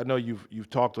guys, I know you've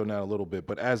talked on that a little bit,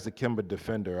 but as the Kemba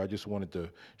defender, I just wanted to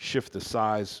shift the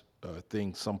size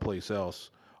thing someplace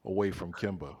else away from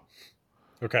Kemba.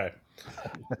 Okay.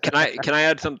 Can I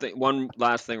add something? One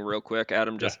last thing, real quick,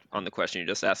 Adam, just on the question you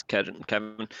just asked,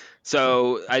 Kevin.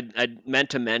 So I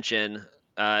meant to mention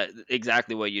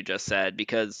exactly what you just said,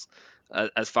 because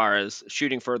as far as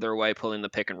shooting further away, pulling the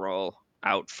pick and roll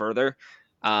out further.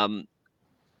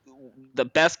 The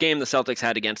best game the Celtics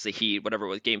had against the Heat, whatever it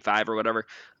was, game 5 or whatever,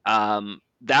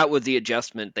 that was the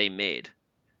adjustment they made.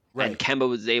 Right. And Kemba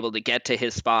was able to get to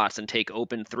his spots and take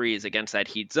open threes against that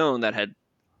Heat zone that had,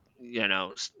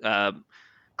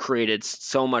 created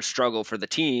so much struggle for the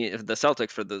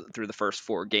Celtics through the first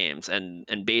 4 games.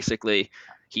 And basically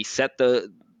he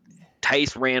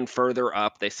Tice ran further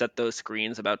up. They set those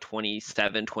screens about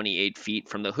 27, 28 feet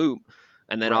from the hoop.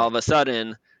 And then all of a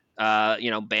sudden,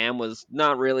 Bam was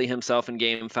not really himself in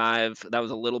game 5. That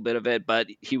was a little bit of it, but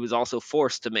he was also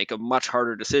forced to make a much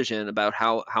harder decision about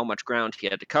how much ground he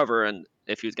had to cover. And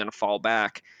if he was going to fall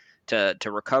back to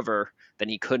recover, then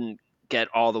he couldn't get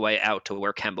all the way out to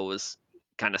where Kemba was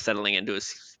kind of settling into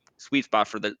his sweet spot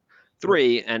for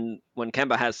three, and when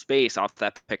Kemba has space off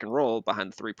that pick and roll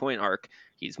behind the 3-point arc,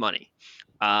 he's money.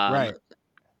 Right.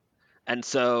 And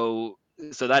so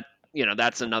that,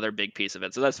 that's another big piece of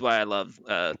it. So that's why I love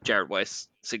Jared Weiss'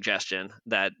 suggestion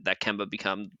that Kemba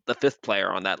become the 5th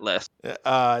player on that list.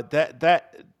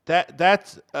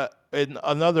 That's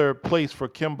another place for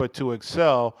Kimba to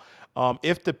excel.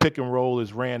 If the pick and roll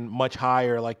is ran much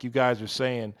higher, like you guys are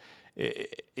saying,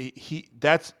 he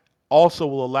that's also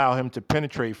will allow him to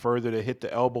penetrate further, to hit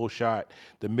the elbow shot,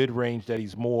 the mid range that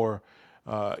he's more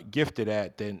gifted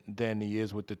at than he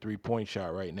is with the 3-point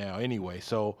shot right now. Anyway,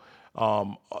 so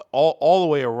all the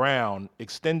way around,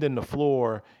 extending the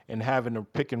floor and having a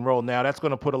pick and roll. Now that's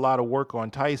going to put a lot of work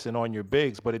on Tyson on your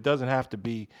bigs, but it doesn't have to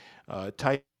be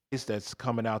Tyson that's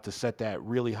coming out to set that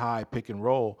really high pick and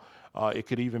roll. It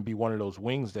could even be one of those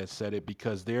wings that set it,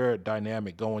 because they're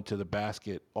dynamic going to the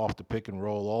basket off the pick and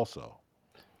roll also.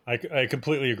 I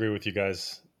completely agree with you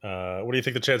guys. What do you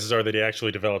think the chances are that he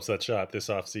actually develops that shot this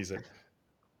offseason?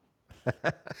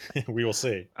 We will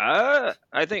see. I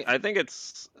think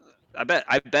it's. I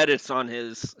bet it's on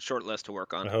his short list to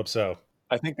work on. I hope so.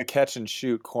 I think the catch and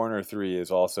shoot corner three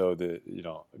is also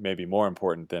maybe more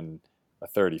important than a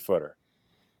 30-footer,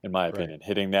 in my opinion.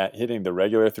 Right. Hitting the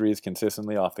regular threes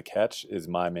consistently off the catch is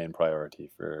my main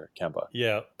priority for Kemba.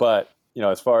 Yeah. But,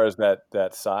 as far as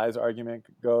that size argument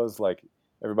goes, like,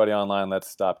 everybody online, let's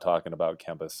stop talking about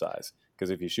Kemba's size. Because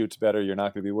if he shoots better, you're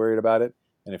not going to be worried about it.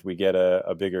 And if we get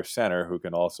a bigger center who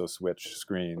can also switch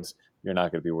screens, you're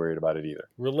not going to be worried about it either.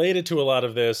 Related to a lot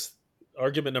of this,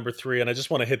 argument number 3, and I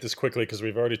just want to hit this quickly because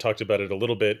we've already talked about it a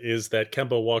little bit, is that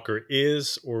Kemba Walker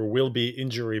is or will be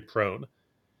injury prone.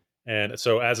 And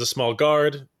so as a small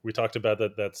guard, we talked about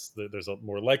that there's a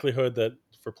more likelihood that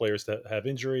for players that have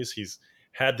injuries. He's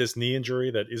had this knee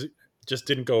injury that just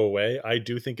didn't go away. I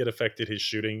do think it affected his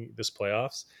shooting this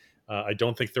playoffs. I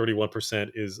don't think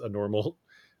 31% is a normal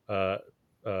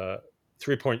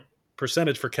 3-point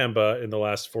percentage for Kemba in the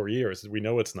last 4 years. We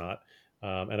know it's not.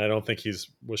 And I don't think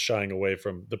was shying away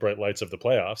from the bright lights of the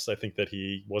playoffs. I think that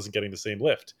he wasn't getting the same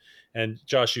lift. And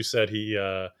Josh, you said he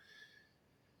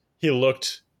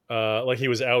looked like he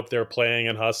was out there playing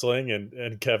and hustling.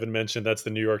 And Kevin mentioned that's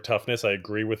the New York toughness. I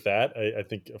agree with that. I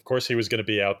think, of course, he was going to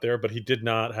be out there, but he did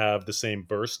not have the same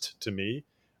burst to me,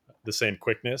 the same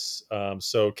quickness.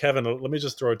 So, Kevin, let me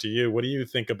just throw it to you. What do you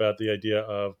think about the idea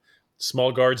of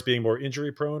small guards being more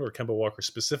injury prone, or Kemba Walker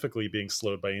specifically being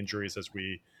slowed by injuries as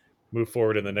we move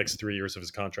forward in the next 3 years of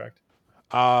his contract?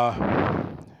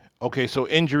 Okay, so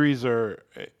injuries are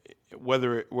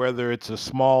whether it's a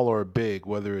small or a big,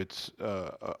 whether it's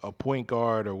a point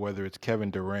guard or whether it's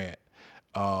Kevin Durant.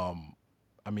 I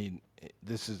mean,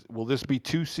 will this be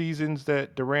 2 seasons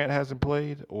that Durant hasn't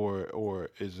played, or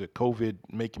is it COVID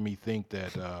making me think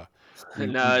that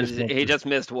he just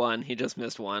missed one. He just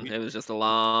missed one. It was just a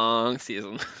long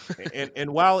season.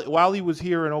 and while he was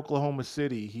here in Oklahoma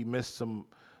City, he missed some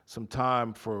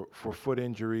time for foot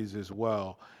injuries as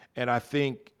well. And I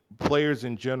think players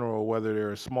in general, whether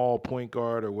they're a small point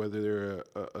guard or whether they're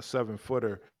a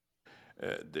 7-footer,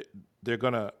 they're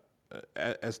gonna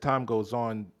as time goes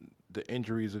on, the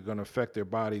injuries are going to affect their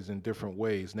bodies in different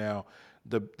ways. Now,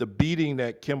 the beating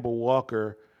that Kemba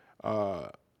Walker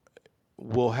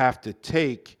will have to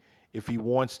take if he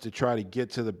wants to try to get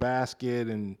to the basket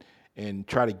and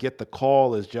try to get the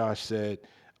call, as Josh said,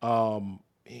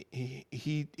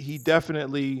 he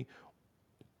definitely,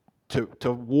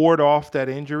 to ward off that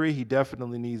injury, he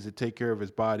definitely needs to take care of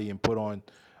his body and put on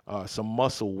some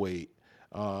muscle weight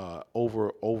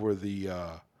over the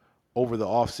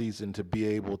offseason to be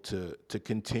able to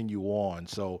continue on.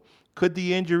 So could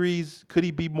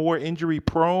he be more injury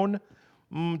prone?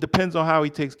 Depends on how he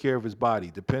takes care of his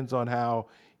body. Depends on how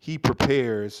he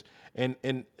prepares.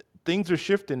 And things are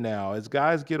shifting now. As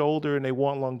guys get older and they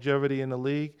want longevity in the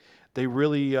league, they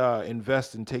really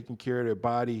invest in taking care of their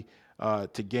body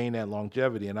to gain that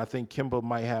longevity. And I think Kemba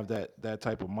might have that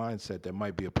type of mindset that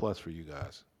might be a plus for you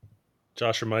guys.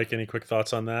 Josh or Mike, any quick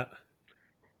thoughts on that?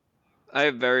 I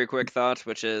have very quick thoughts,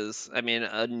 which is, I mean,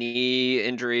 a knee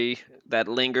injury that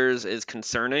lingers is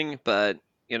concerning, but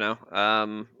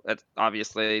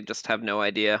obviously just have no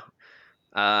idea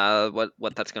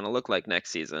what that's going to look like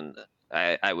next season.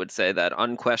 I would say that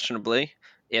unquestionably,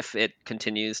 if it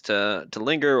continues to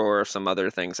linger or if some other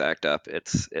things act up,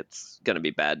 it's going to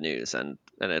be bad news, and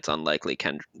it's unlikely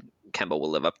Kemba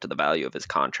will live up to the value of his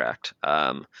contract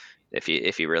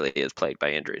if he really is plagued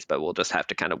by injuries. But we'll just have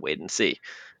to kind of wait and see.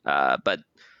 But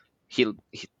he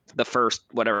the first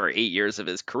 8 years of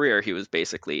his career, he was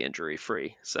basically injury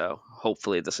free. So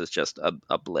hopefully this is just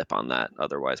a blip on that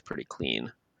otherwise pretty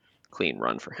clean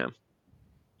run for him.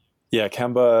 Yeah,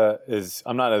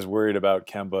 I'm not as worried about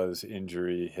Kemba's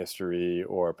injury history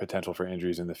or potential for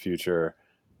injuries in the future,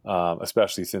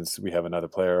 especially since we have another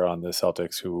player on the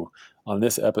Celtics who, on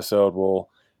this episode, will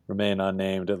remain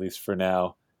unnamed, at least for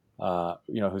now,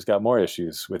 who's got more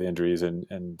issues with injuries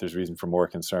and there's reason for more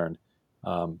concern.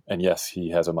 And yes, he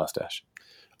has a mustache.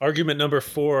 Argument number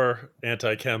 4,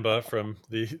 anti-Kemba from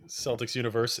the Celtics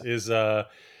universe, is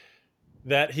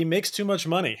that he makes too much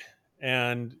money.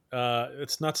 And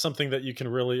it's not something that you can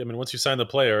really. I mean, once you sign the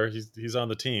player, he's on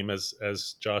the team,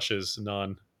 as Josh's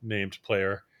non-named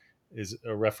player is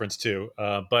a reference to.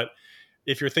 But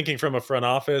if you're thinking from a front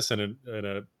office and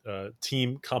a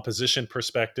team composition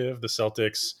perspective, the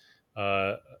Celtics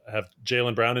have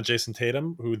Jaylen Brown and Jason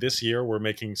Tatum, who this year were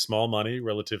making small money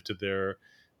relative to their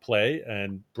play,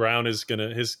 and Brown his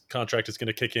contract is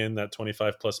gonna kick in that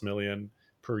 25 plus million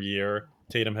per year.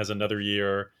 Tatum has another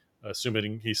year,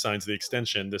 assuming he signs the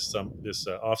extension this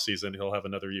offseason. He'll have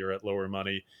another year at lower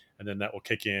money, and then that will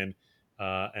kick in.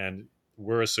 And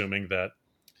we're assuming that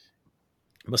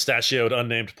mustachioed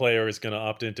unnamed player is going to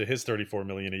opt into his 34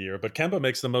 million a year. But Kemba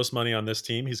makes the most money on this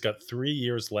team. He's got 3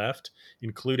 years left,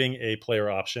 including a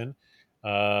player option.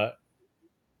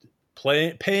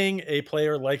 Paying a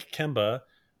player like Kemba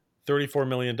 $34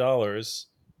 million,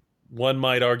 one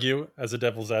might argue, as a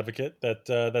devil's advocate, that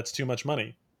that's too much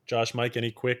money. Josh, Mike,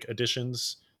 any quick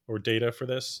additions or data for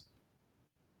this?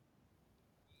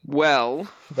 Well,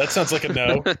 that sounds like a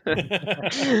no.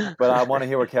 But I want to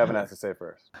hear what Kevin has to say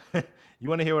first. You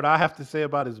want to hear what I have to say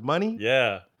about his money?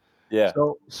 Yeah.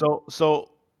 So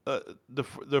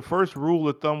the first rule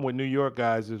of thumb with New York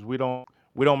guys is we don't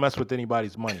mess with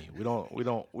anybody's money. We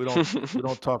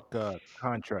don't talk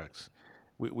contracts.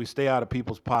 We stay out of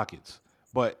people's pockets.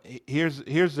 But here's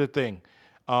the thing.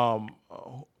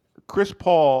 Chris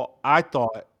Paul, I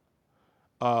thought,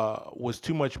 was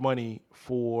too much money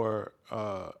for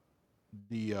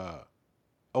the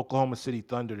Oklahoma City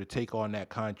Thunder to take on that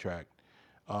contract.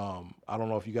 I don't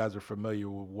know if you guys are familiar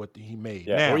with what he made.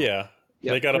 Yeah. Now,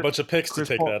 Yep. They got a bunch of picks Chris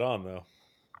to take Paul, that on, though.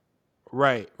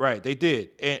 Right, they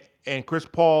did, and Chris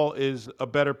Paul is a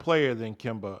better player than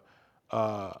Kemba,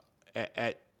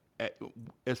 at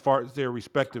as far as their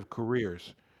respective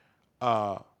careers.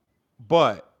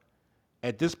 But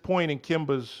at this point in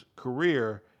Kemba's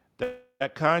career,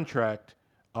 that contract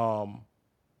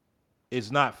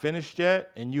is not finished yet,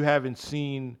 and you haven't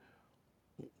seen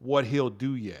what he'll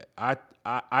do yet.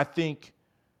 I think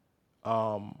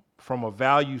from a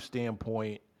value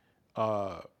standpoint,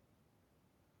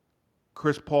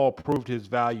 Chris Paul proved his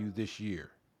value this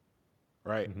year,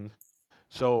 right? Mm-hmm.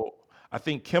 So I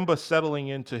think Kemba settling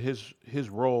into his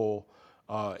role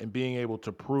and being able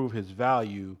to prove his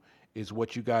value is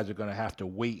what you guys are going to have to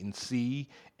wait and see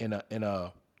in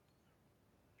a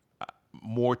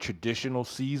more traditional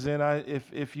season,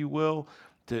 if you will,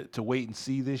 to wait and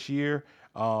see this year.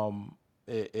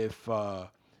 If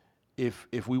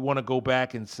we want to go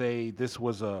back and say this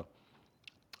was a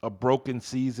broken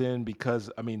season,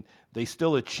 because I mean they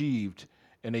still achieved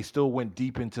and they still went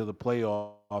deep into the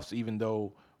playoffs, even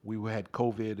though we had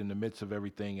COVID in the midst of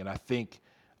everything. And I think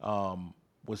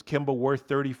was Kemba worth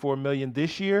 $34 million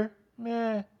this year?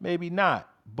 Maybe not.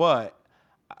 But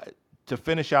to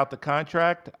finish out the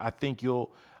contract, I think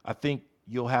you'll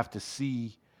have to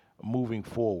see moving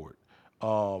forward.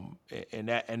 And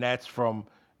that's from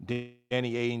Danny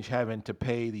Ainge having to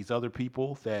pay these other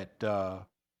people that are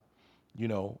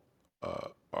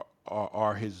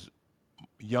his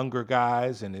younger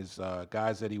guys and his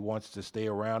guys that he wants to stay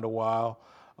around a while.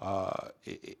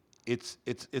 It's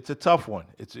a tough one.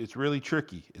 It's really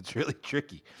tricky. It's really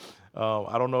tricky.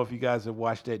 I don't know if you guys have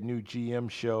watched that new GM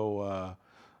show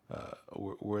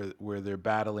where they're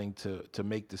battling to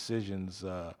make decisions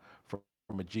from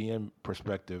a GM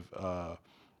perspective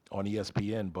on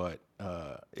ESPN, but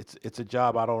it's a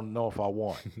job I don't know if I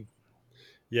want.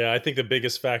 Yeah, I think the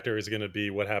biggest factor is going to be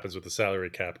what happens with the salary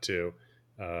cap too.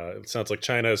 It sounds like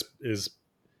China is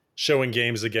showing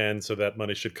games again, so that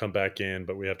money should come back in.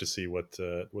 But we have to see what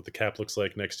the cap looks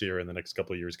like next year and the next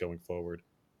couple of years going forward.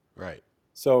 Right.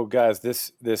 So, guys,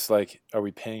 this like, are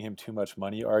we paying him too much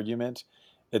money argument?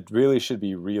 It really should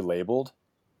be relabeled.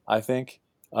 I think.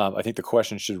 I think the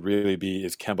question should really be: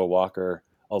 is Kemba Walker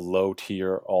a low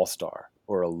tier All Star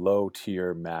or a low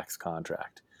tier max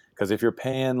contract? Because if you're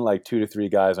paying like 2 to 3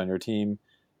 guys on your team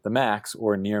the max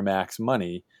or near max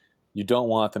money, you don't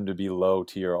want them to be low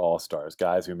tier all stars,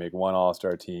 guys who make one all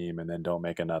star team and then don't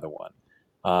make another one.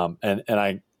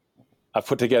 And I've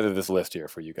put together this list here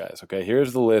for you guys. Okay,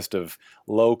 here's the list of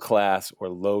low class or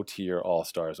low tier all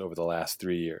stars over the last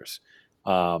 3 years.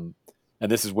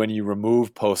 And this is when you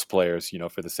remove post players,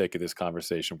 for the sake of this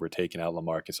conversation, we're taking out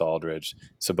LaMarcus Aldridge,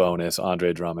 Sabonis,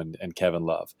 Andre Drummond, and Kevin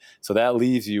Love. So that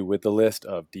leaves you with the list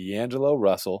of D'Angelo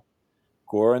Russell,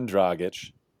 Goran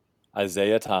Dragic,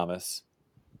 Isaiah Thomas,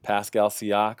 Pascal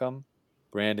Siakam,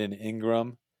 Brandon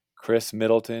Ingram, Chris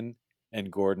Middleton,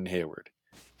 and Gordon Hayward.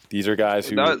 These are guys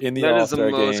who in the That is the All-Star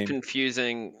most game.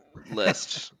 confusing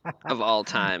list of all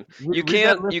time. You Read that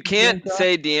can't list you again, can't Josh.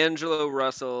 say D'Angelo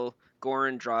Russell,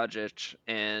 Goran Dragic,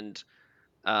 and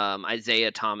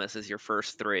Isaiah Thomas as your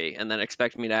first three, and then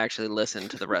expect me to actually listen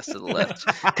to the rest of the list,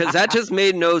 because that just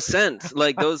made no sense.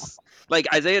 Like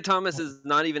Isaiah Thomas is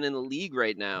not even in the league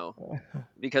right now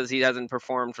because he hasn't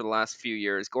performed for the last few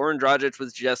years. Goran Dragic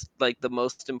was just like the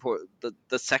most important,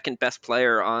 the second best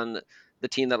player on the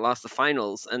team that lost the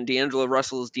finals, and D'Angelo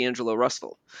Russell is D'Angelo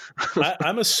Russell.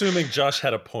 I'm assuming Josh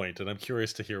had a point, and I'm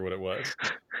curious to hear what it was.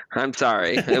 I'm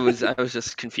sorry, I was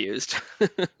just confused.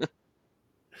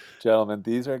 Gentlemen,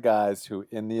 these are guys who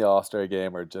in the All-Star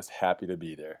game are just happy to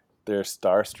be there. They're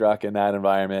starstruck in that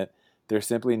environment. They're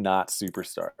simply not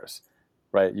superstars,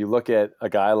 right? You look at a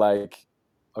guy like,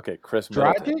 Chris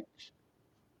Middleton.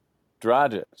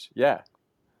 Dragic, yeah.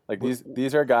 Like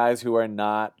these are guys who are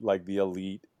not like the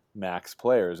elite max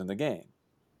players in the game,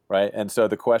 right? And so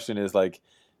the question is like,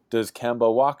 does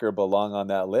Kemba Walker belong on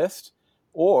that list?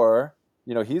 Or,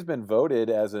 he's been voted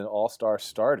as an all-star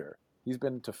starter. He's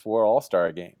been to 4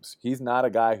 all-star games. He's not a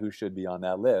guy who should be on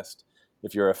that list.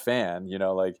 If you're a fan,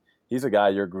 he's a guy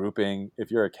you're grouping,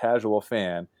 if you're a casual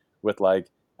fan, with like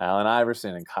Allen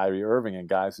Iverson and Kyrie Irving and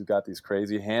guys who got these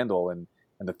crazy handle and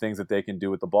the things that they can do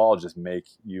with the ball just make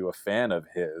you a fan of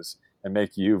his and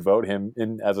make you vote him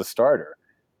in as a starter.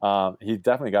 He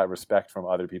definitely got respect from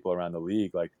other people around the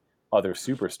league, like other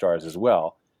superstars as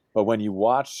well. But when you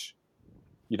watch,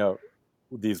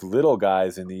 these little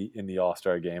guys in the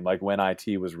All-Star game, like when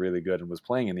IT was really good and was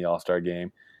playing in the All-Star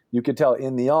game, you could tell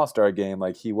in the All-Star game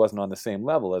like he wasn't on the same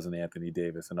level as an Anthony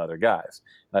Davis and other guys.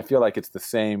 And I feel like it's the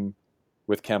same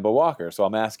with Kemba Walker. So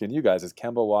I'm asking you guys, is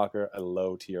Kemba Walker a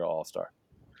low-tier All-Star?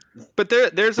 But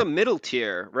there's a middle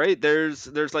tier, right?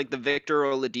 There's like the Victor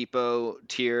Oladipo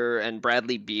tier and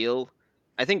Bradley Beal.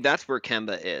 I think that's where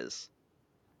Kemba is.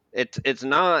 It's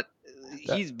not.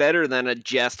 He's better than a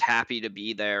just happy to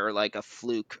be there or like a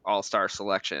fluke all-star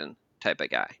selection type of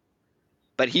guy.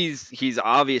 But he's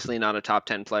obviously not a top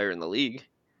 10 player in the league.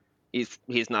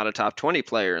 He's not a top 20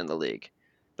 player in the league.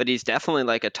 But he's definitely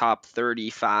like a top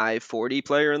 35, 40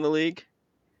 player in the league.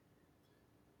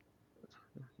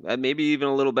 Maybe even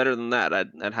a little better than that.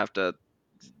 I'd have to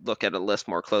look at a list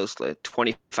more closely.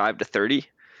 25 to 30.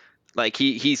 Like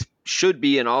he should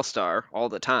be an all-star all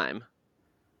the time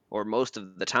or most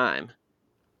of the time.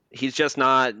 He's just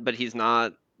not, but he's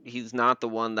not the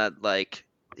one that like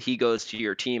he goes to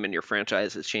your team and your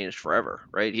franchise has changed forever,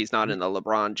 right? He's not in the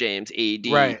LeBron James,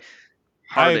 AD, Right.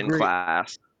 Harden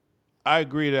class. I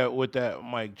agree that with that,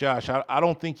 Mike. Josh, I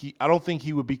don't think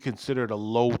he would be considered uh, a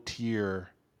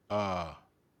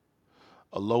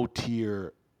low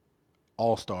tier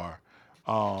all star.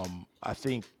 I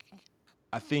think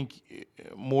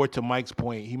more to Mike's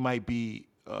point, he might be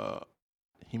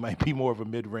more of a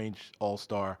mid range all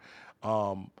star,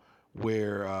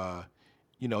 where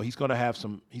he's gonna have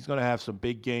some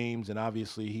big games, and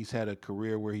obviously he's had a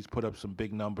career where he's put up some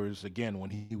big numbers again when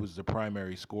he was the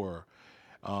primary scorer.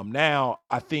 Now,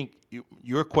 I think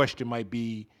your question might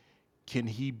be, can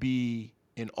he be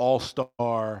an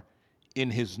all-star in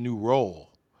his new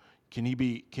role? Can he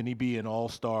be an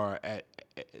all-star at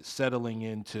settling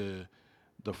into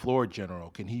the floor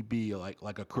general? Can he be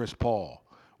like a Chris Paul,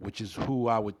 which is who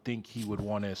I would think he would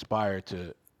want to aspire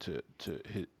to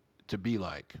be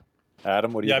like?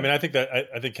 Adam, what do you think? I mean,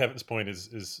 I think Kevin's point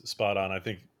is spot on. I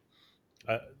think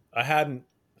I hadn't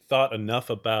thought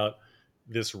enough about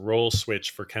this role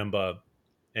switch for Kemba,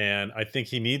 and I think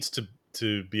he needs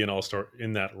to be an all-star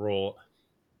in that role.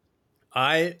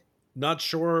 I not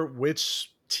sure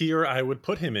which tier I would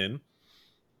put him in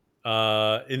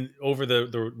over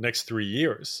the next 3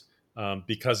 years,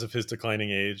 because of his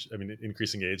declining age. I mean,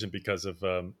 increasing age, and because of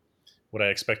what I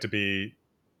expect to be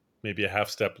maybe a half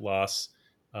step loss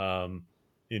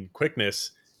in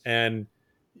quickness. And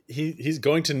he's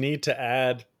going to need to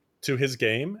add to his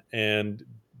game and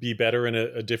be better in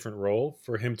a different role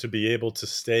for him to be able to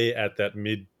stay at that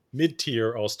mid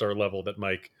tier all-star level that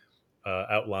Mike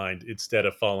outlined, instead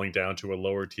of falling down to a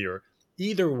lower tier.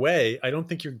 Either way, I don't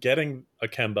think you're getting a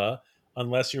Kemba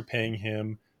unless you're paying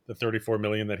him the $34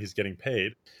 million that he's getting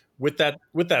paid. With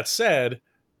that said,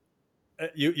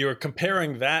 you're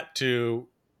comparing that to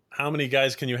how many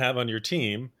guys can you have on your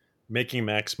team making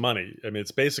max money. I mean,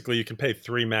 it's basically you can pay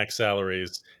 3 max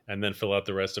salaries and then fill out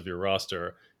the rest of your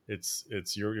roster. It's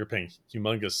you're paying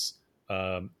humongous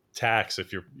tax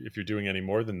if you're doing any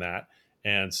more than that.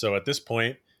 And so at this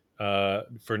point,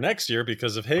 for next year,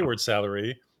 because of Hayward's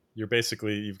salary, you've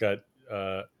got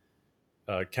Kemba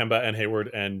and Hayward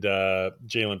and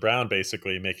Jaylen Brown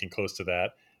basically making close to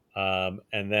that.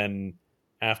 And then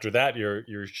after that,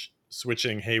 you're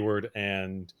switching Hayward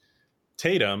and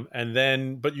Tatum, and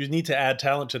then but you need to add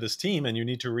talent to this team, and you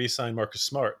need to re-sign Marcus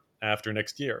Smart after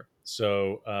next year.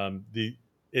 So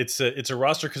it's a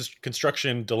roster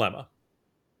construction dilemma.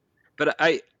 But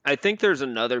I think there's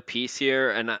another piece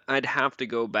here, and I'd have to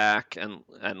go back and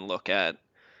look at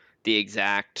the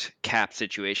exact cap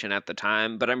situation at the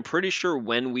time. But I'm pretty sure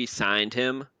when we signed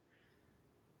him,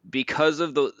 because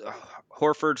of the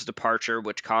Horford's departure,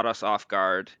 which caught us off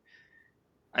guard,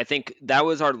 I think that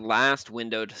was our last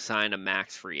window to sign a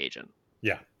max free agent.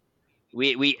 Yeah.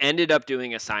 We ended up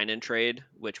doing a sign and trade,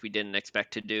 which we didn't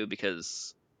expect to do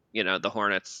because, the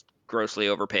Hornets grossly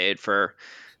overpaid for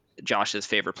Josh's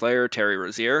favorite player, Terry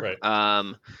Rozier.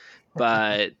 Right.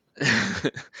 But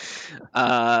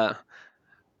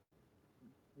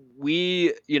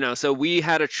so we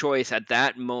had a choice at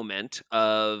that moment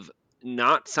of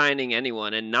not signing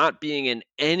anyone and not being in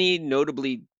any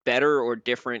notably better or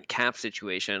different cap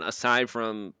situation aside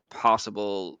from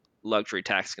possible luxury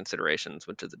tax considerations,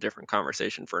 which is a different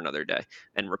conversation for another day,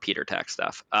 and repeater tax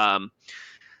stuff.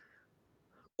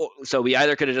 So we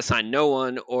either could have just signed no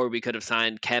one, or we could have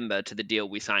signed Kemba to the deal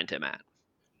we signed him at.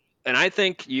 And I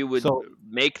think you would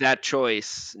make that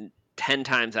choice 10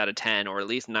 times out of 10, or at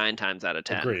least 9 times out of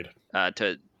 10. Agreed.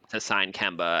 To sign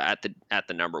Kemba at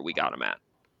the number we got him at.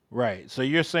 Right. So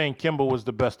you're saying Kemba was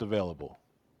the best available?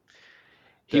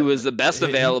 He was the best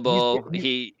available.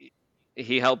 He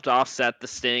helped offset the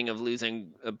sting of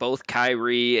losing both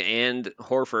Kyrie and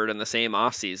Horford in the same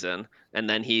offseason. And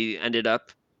then he ended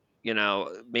up,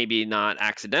 maybe not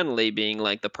accidentally being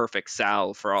like the perfect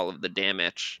salve for all of the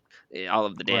damage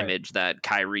that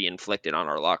Kyrie inflicted on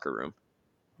our locker room.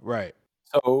 Right.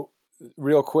 So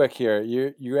real quick here,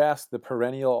 you asked the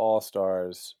perennial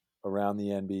all-stars around the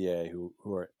NBA who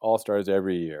are all-stars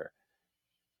every year,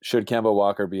 should Kemba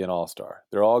Walker be an all-star?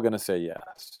 They're all going to say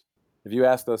yes. If you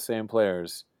ask those same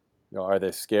players, are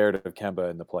they scared of Kemba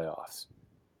in the playoffs?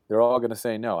 They're all going to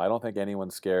say no. I don't think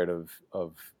anyone's scared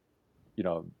of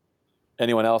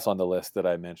anyone else on the list that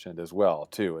I mentioned as well,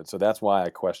 too. And so that's why I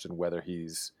question whether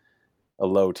he's a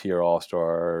low-tier all-star,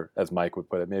 or, as Mike would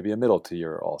put it, maybe a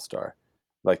middle-tier all-star.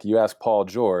 Like, you ask Paul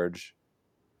George,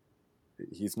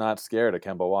 he's not scared of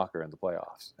Kemba Walker in the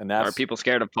playoffs. And are people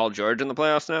scared of Paul George in the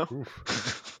playoffs now?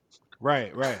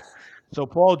 Right. So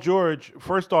Paul George,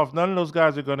 first off, none of those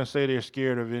guys are going to say they're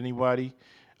scared of anybody.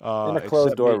 In a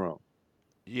closed door room.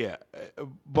 Yeah,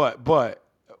 but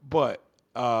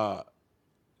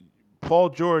Paul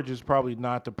George is probably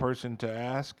not the person to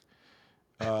ask.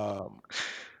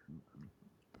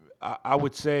 I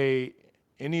would say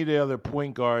any of the other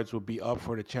point guards would be up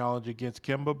for the challenge against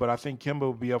Kemba, but I think Kemba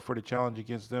would be up for the challenge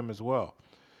against them as well.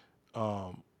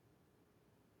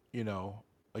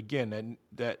 Again,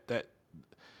 that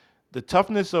the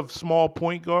toughness of small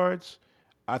point guards,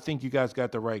 I think you guys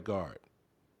got the right guard.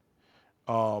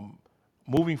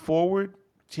 Moving forward,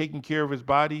 taking care of his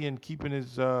body and keeping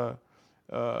his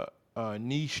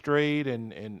knee straight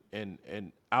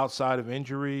and outside of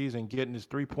injuries and getting his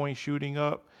 3-point shooting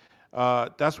up,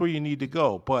 that's where you need to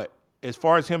go. But as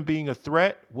far as him being a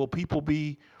threat, will people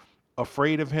be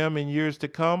afraid of him in years to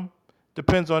come?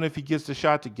 Depends on if he gets the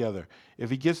shot together. If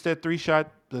he gets that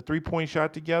 3-point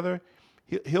shot together,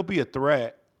 he'll be a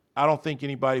threat. I don't think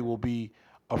anybody will be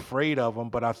afraid of him,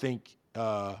 but I think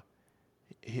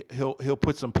he'll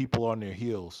put some people on their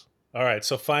heels. All right,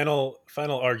 so final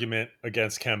argument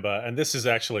against Kemba, and this is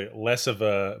actually less of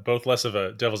a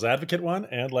devil's advocate one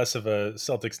and less of a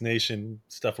Celtics Nation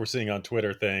stuff we're seeing on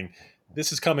Twitter thing.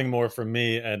 This is coming more from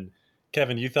me. And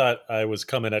Kevin, you thought I was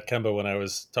coming at Kemba when I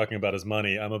was talking about his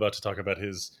money. I'm about to talk about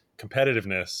his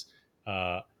competitiveness.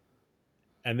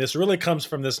 And this really comes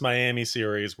from this Miami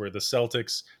series where the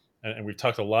Celtics, and we've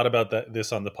talked a lot about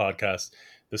this on the podcast,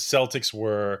 the Celtics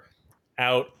were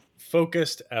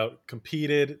out-focused,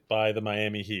 out-competed by the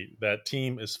Miami Heat. That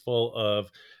team is full of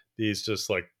these just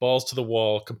like balls to the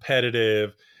wall,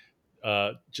 competitive,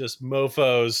 just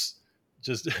mofos,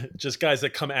 just guys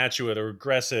that come at you that are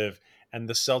aggressive. And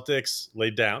the Celtics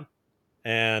laid down.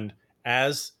 And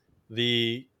as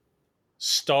the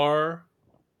star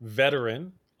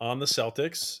veteran on the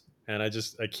Celtics, and I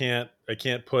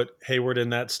can't put Hayward in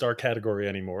that star category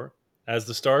anymore. As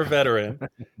the star veteran,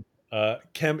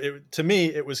 to me,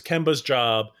 it was Kemba's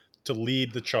job to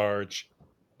lead the charge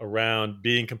around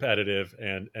being competitive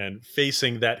and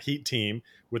facing that Heat team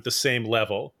with the same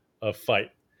level of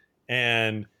fight.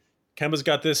 And Kemba's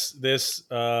got this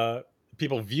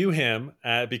people view him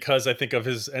because I think of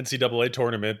his NCAA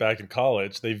tournament back in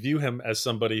college. They view him as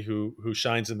somebody who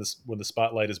shines in this when the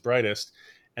spotlight is brightest,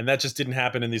 and that just didn't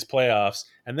happen in these playoffs.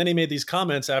 And then he made these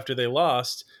comments after they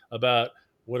lost about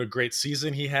what a great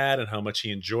season he had and how much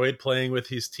he enjoyed playing with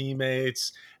his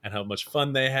teammates and how much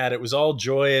fun they had. It was all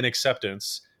joy and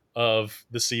acceptance of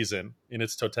the season in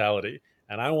its totality.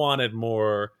 And I wanted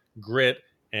more grit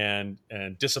and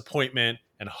disappointment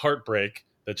and heartbreak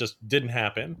that just didn't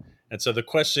happen. And so the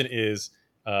question is,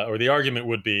 or the argument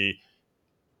would be,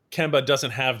 Kemba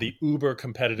doesn't have the uber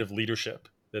competitive leadership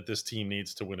that this team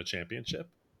needs to win a championship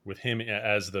with him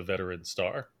as the veteran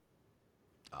star.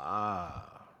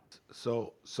 Ah,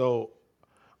 so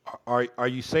are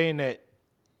you saying that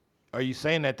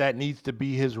that needs to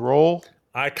be his role?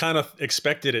 I kind of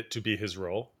expected it to be his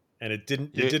role, and it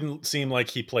Yeah. didn't seem like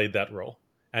he played that role.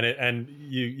 And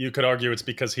you could argue it's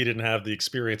because he didn't have the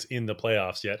experience in the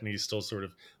playoffs yet, and he's still sort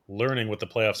of learning what the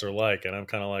playoffs are like. And I'm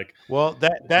kind of like, Well,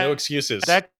 no excuses.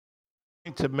 that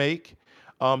point to make.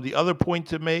 The other point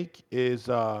to make is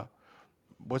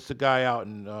what's the guy out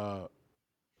in?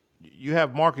 You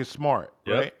have Marcus Smart,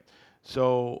 Yep. right?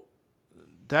 So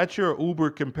that's your uber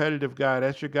competitive guy.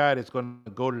 That's your guy that's going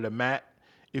to go to the mat,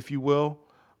 if you will.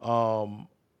 Um,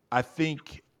 I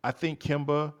think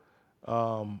Kimba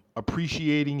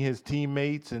appreciating his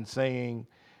teammates and saying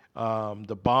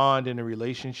the bond and the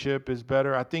relationship is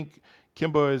better. I think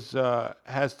Kimba is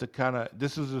has to kind of.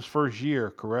 This is his first year,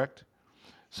 correct?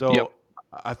 Yep. So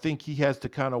I think he has to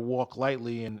kind of walk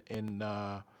lightly and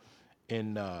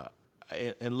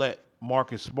and let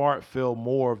Marcus Smart feel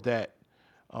more of that.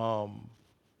 Um,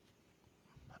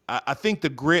 I think the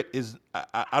grit is.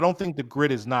 I don't think the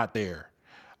grit is not there.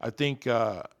 I think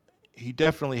he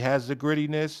definitely has the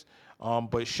grittiness,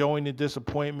 but showing the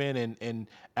disappointment and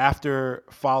after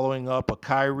following up a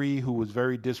Kyrie who was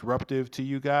very disruptive to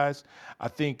you guys, I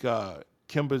think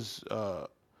Kimba's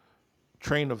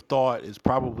train of thought is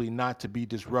probably not to be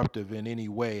disruptive in any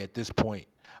way at this point.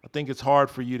 I think it's hard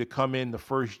for you to come in the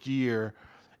first year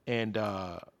and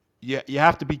you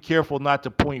have to be careful not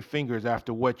to point fingers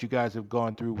after what you guys have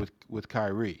gone through with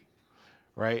Kyrie,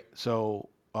 right? So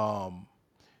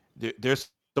there's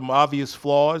some obvious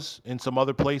flaws in some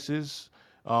other places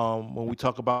when we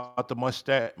talk about the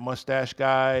mustache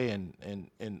guy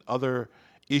and other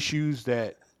issues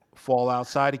that fall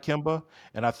outside of Kimba,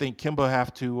 and I think Kimba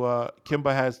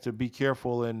has to be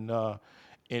careful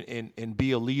and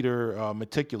be a leader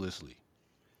meticulously.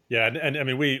 Yeah, and I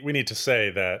mean we need to say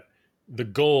that the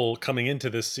goal coming into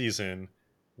this season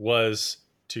was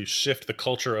to shift the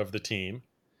culture of the team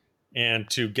and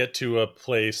to get to a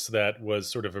place that was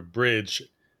sort of a bridge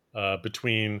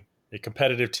between a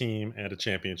competitive team and a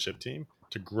championship team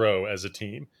to grow as a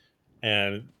team.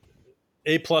 And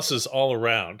A pluses all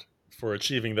around for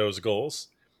achieving those goals.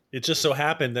 It just so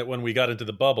happened that when we got into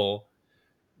the bubble,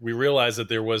 we realized that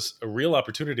there was a real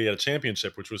opportunity at a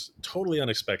championship, which was totally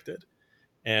unexpected.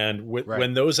 And Right.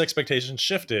 when those expectations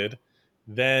shifted,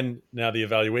 then now the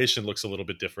evaluation looks a little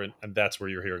bit different, and that's where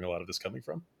you're hearing a lot of this coming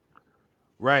from.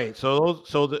 Right. So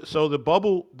the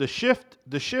bubble the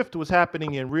shift was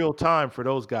happening in real time for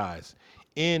those guys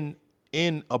in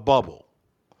in a bubble.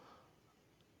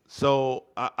 So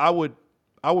I would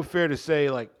fair to say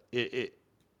like it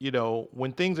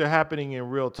when things are happening in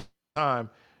real time,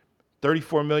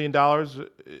 $34 million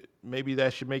maybe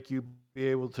that should make you be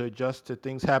able to adjust to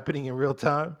things happening in real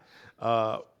time.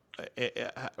 Uh,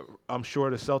 I'm sure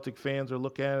the Celtic fans are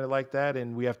looking at it like that,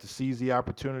 and we have to seize the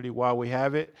opportunity while we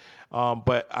have it.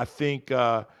 But I think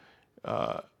uh,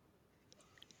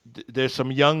 there's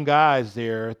some young guys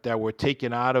there that were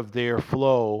taken out of their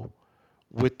flow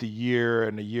with the year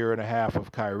and a year and a half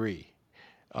of Kyrie.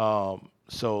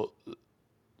 So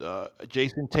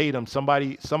Jason Tatum,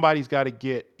 somebody's got to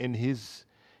get in his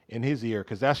ear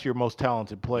because that's your most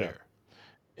talented Yeah. player.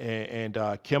 And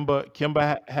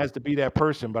Kimba has to be that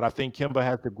person, but I think Kimba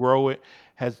has to grow it,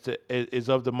 is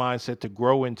of the mindset to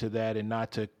grow into that and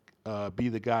not to be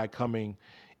the guy coming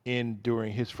in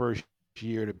during his first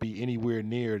year to be anywhere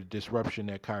near the disruption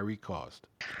that Kyrie caused.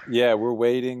 Yeah, we're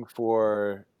waiting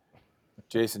for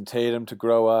Jason Tatum to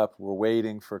grow up. We're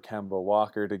waiting for Kemba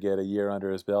Walker to get a year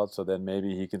under his belt so then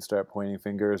maybe he can start pointing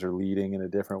fingers or leading in a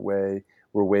different way.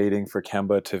 We're waiting for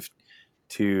Kemba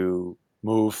to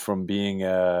move from being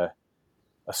a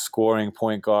scoring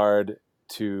point guard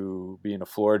to being a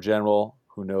floor general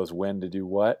who knows when to do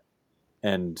what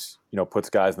and puts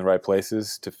guys in the right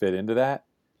places to fit into that.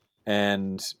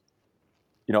 And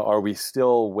are we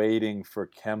still waiting for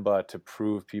Kemba to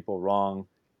prove people wrong?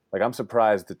 Like, I'm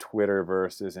surprised the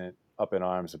Twitterverse isn't up in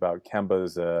arms about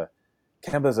Kemba's a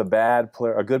bad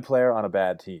player, a good player on a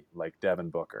bad team, like Devin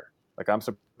Booker. Like, I'm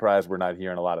surprised we're not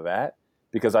hearing a lot of that,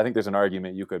 because I think there's an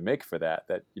argument you could make for that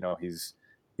he's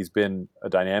been a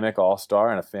dynamic all-star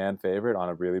and a fan favorite on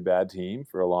a really bad team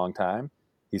for a long time.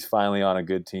 He's finally on a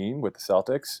good team with the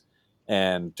Celtics,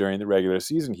 and during the regular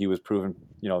season, he was proven,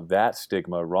 that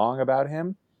stigma wrong about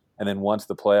him. And then once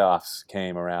the playoffs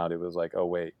came around, it was like, oh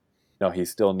wait, no, he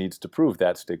still needs to prove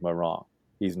that stigma wrong.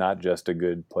 He's not just a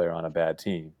good player on a bad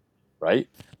team, right?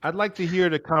 I'd like to hear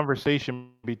the conversation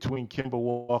between Kemba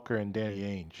Walker and Danny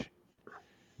Ainge.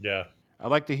 Yeah. I'd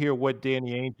like to hear what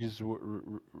Danny Ainge's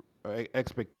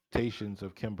expectations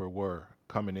of Kemba were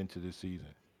coming into this season,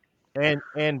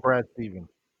 and Brad Stevens.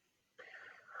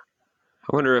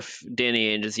 I wonder if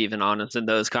Danny Ainge is even honest in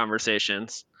those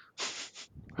conversations.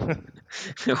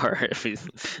 Or if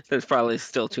there's probably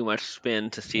still too much spin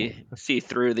to see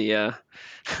through the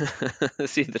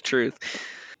see the truth.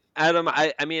 Adam,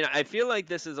 I mean, I feel like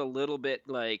this is a little bit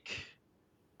like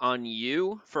on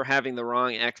you for having the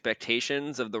wrong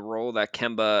expectations of the role that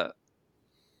Kemba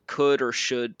could or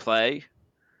should play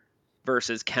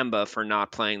versus Kemba for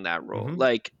not playing that role. Mhm.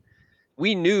 Like,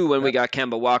 we knew when we got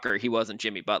Kemba Walker, he wasn't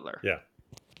Jimmy Butler. Yeah.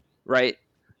 Right?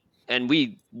 And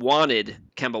we wanted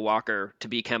Kemba Walker to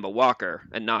be Kemba Walker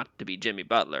and not to be Jimmy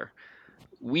Butler.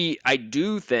 I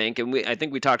do think, and I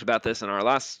think we talked about this in our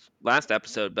last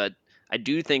episode, but I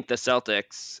do think the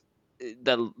Celtics,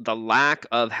 the lack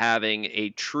of having a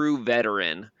true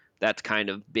veteran that's kind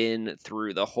of been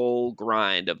through the whole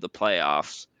grind of the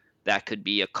playoffs, that could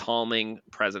be a calming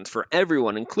presence for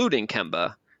everyone, including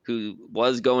Kemba, who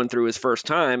was going through his first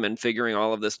time and figuring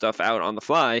all of this stuff out on the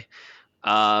fly,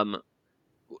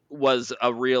 was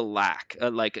a real lack.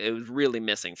 Like, it was really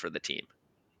missing for the team.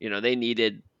 They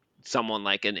needed someone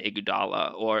like an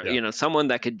Iguodala, or someone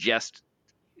that could just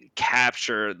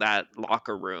capture that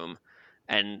locker room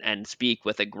and speak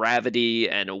with a gravity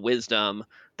and a wisdom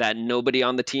that nobody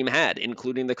on the team had,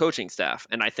 including the coaching staff.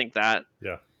 And I think that,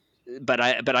 Yeah. but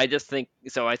I just think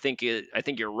so. I think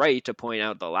you're right to point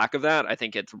out the lack of that. I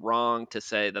think it's wrong to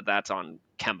say that that's on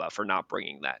Kemba for not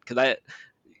bringing that, because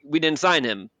we didn't sign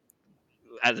him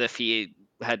as if he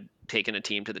had taken a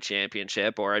team to the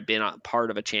championship or had been a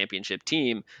part of a championship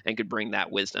team and could bring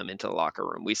that wisdom into the locker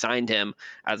room. We signed him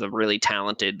as a really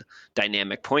talented,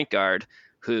 dynamic point guard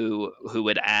who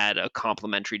would add a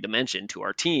complementary dimension to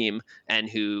our team, and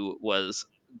who was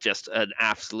just an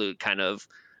absolute kind of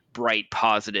bright,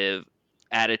 positive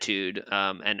attitude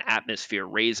and atmosphere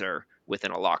raiser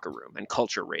within a locker room, and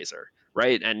culture raiser,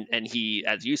 right? And he,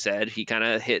 as you said, he kind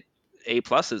of hit A+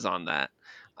 on that.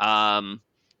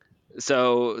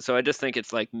 So I just think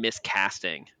it's like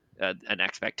miscasting an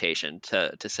expectation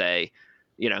to say,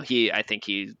 I think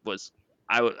he was.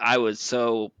 I was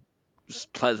so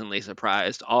pleasantly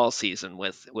surprised all season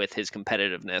with his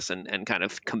competitiveness and kind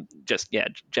of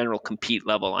general compete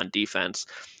level on defense,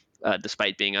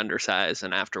 despite being undersized,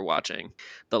 and after watching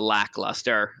the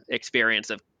lackluster experience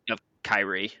of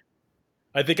Kyrie.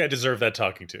 I think I deserve that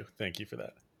talking to. Thank you for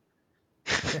that.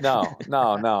 No,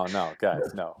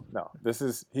 guys, no.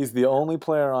 He's the only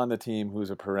player on the team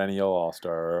who's a perennial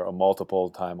all-star or a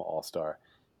multiple-time all-star.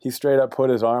 He straight up put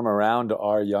his arm around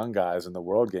our young guys in the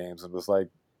World Games and was like,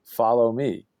 follow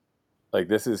me. Like,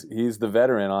 he's the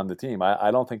veteran on the team. I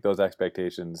don't think those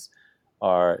expectations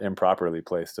are improperly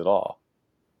placed at all.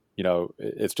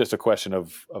 It's just a question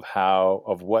of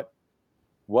what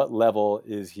level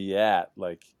is he at,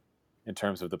 like, in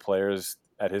terms of the players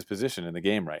at his position in the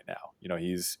game right now.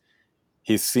 He's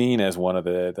seen as one of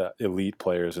the elite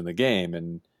players in the game,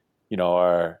 and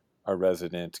our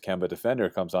resident Kemba defender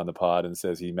comes on the pod and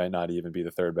says he might not even be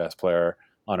the third best player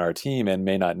on our team and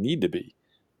may not need to be,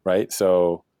 right?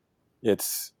 So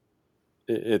it's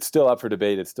still up for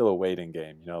debate. It's still a waiting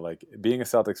game. Like, being a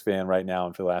Celtics fan right now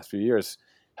and for the last few years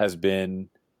has been,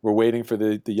 we're waiting for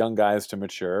the young guys to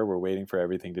mature. We're waiting for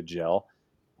everything to gel.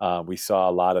 We saw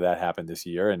a lot of that happen this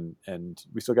year, and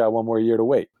we still got one more year to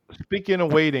wait. Speaking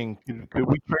of waiting, could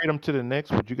we trade him to the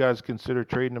Knicks? Would you guys consider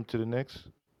trading him to the Knicks?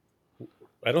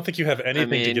 I don't think you have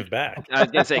anything to give back. I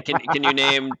was gonna say, can you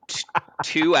name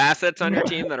two assets on your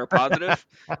team that are positive?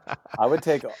 I would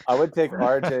take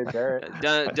RJ Barrett.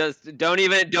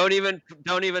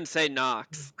 Don't even say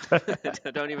Knox.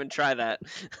 Don't even try that.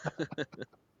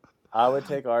 I would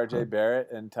take RJ Barrett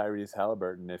and Tyrese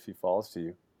Halliburton if he falls to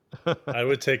you. I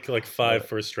would take like 5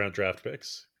 first-round draft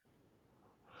picks.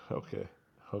 Okay.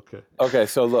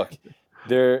 So look,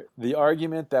 the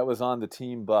argument that was on the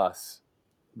team bus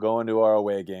going to our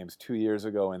away games 2 years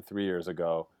ago and 3 years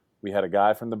ago We had a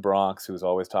guy from the Bronx who was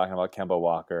always talking about Kemba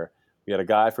Walker. We had a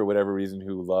guy, for whatever reason,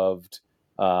 who loved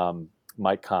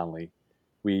Mike Conley.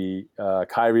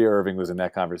 Kyrie Irving was in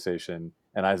that conversation,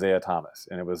 and Isaiah Thomas,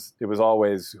 and it was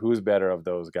always who's better of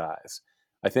those guys.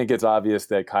 I think it's obvious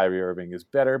that Kyrie Irving is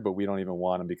better, but we don't even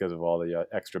want him because of all the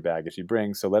extra baggage he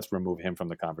brings. So let's remove him from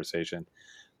the conversation.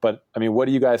 But I mean, what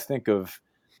do you guys think of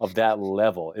that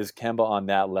level? Is Kemba on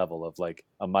that level of like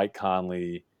a Mike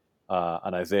Conley,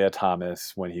 an Isaiah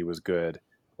Thomas when he was good,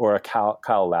 or a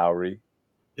Kyle Lowry?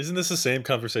 Isn't this the same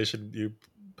conversation you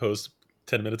posed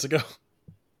 10 minutes ago?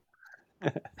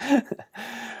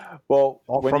 Well,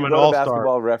 All when from you an go to all-star.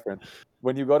 Basketball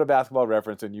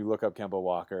Reference and you look up Kemba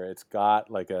Walker, it's got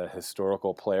like a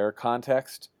historical player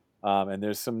context, and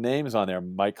there's some names on there.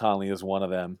 Mike Conley is one of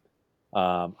them.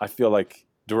 I feel like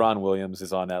Deron Williams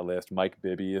is on that list. Mike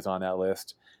Bibby is on that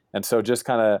list, and so just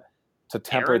kind of to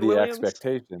temper Aaron the Williams?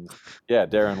 expectations. Yeah,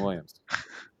 Darren Williams.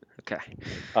 Okay.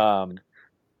 Um,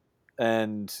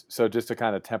 And so just to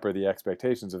kind of temper the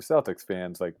expectations of Celtics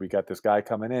fans, like we got this guy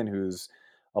coming in who's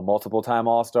a multiple time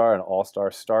all-star, an all-star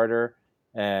starter,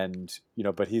 and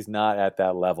but he's not at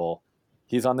that level.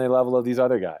 He's on the level of these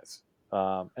other guys.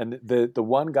 And the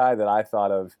one guy that I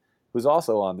thought of who's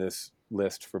also on this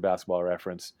list for Basketball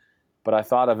Reference, but I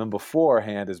thought of him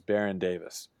beforehand is Baron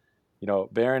Davis.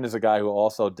 Baron is a guy who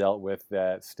also dealt with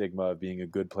that stigma of being a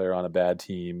good player on a bad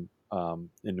team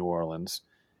in New Orleans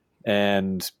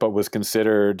but was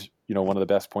considered, one of the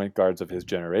best point guards of his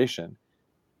generation.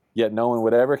 Yet no one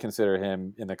would ever consider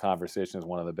him in the conversation as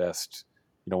one of the best,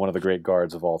 one of the great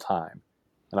guards of all time.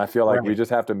 And I feel like we Right.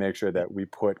 just have to make sure that we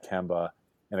put Kemba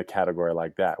in a category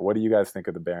like that. What do you guys think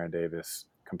of the Baron Davis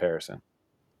comparison?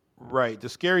 Right. The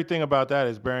scary thing about that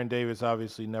is Baron Davis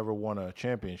obviously never won a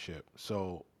championship.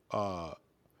 So,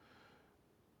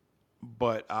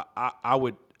 but I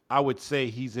would say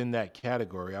he's in that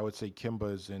category. I would say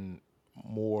Kimba is in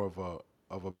more of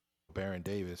a Baron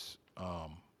Davis.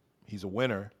 He's a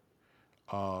winner,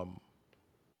 um,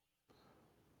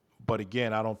 but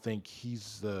again, I don't think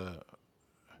he's the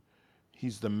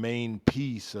main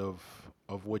piece of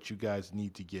what you guys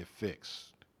need to get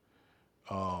fixed.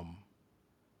 Um,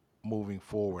 Moving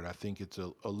forward, I think it's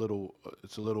a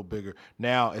little bigger.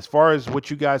 Now, as far as what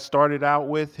you guys started out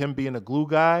with, him being a glue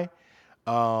guy,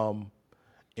 um,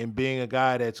 and being a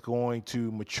guy that's going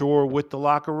to mature with the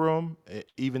locker room,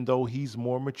 even though he's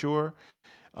more mature,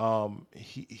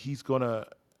 he's gonna.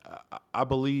 I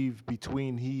believe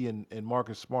between he and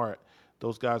Marcus Smart,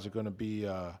 those guys are going to be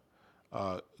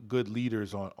good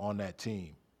leaders on that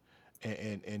team.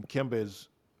 And Kemba is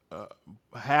uh,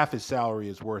 half his salary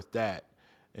is worth that,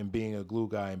 and being a glue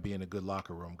guy and being a good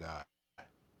locker room guy.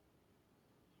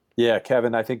 Yeah,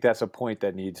 Kevin, I think that's a point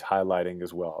that needs highlighting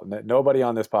as well. Nobody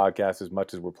on this podcast, as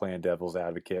much as we're playing devil's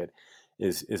advocate,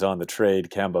 is on the trade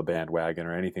Kemba bandwagon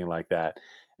or anything like that.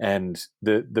 And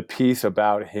the piece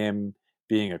about him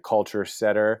being a culture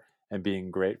setter and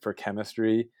being great for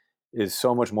chemistry is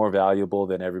so much more valuable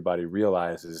than everybody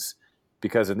realizes.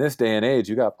 Because in this day and age,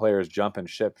 you got players jumping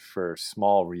ship for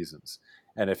small reasons.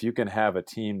 And if you can have a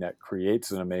team that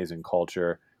creates an amazing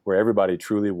culture where everybody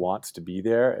truly wants to be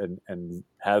there and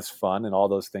has fun and all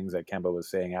those things that Kemba was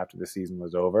saying after the season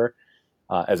was over,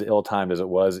 as ill-timed as it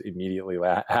was immediately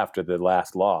after the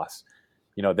last loss,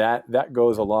 that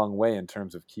goes a long way in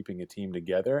terms of keeping a team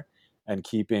together and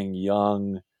keeping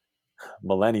young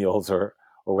millennials or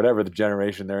whatever the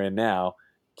generation they're in now,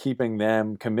 keeping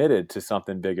them committed to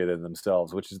something bigger than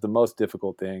themselves, which is the most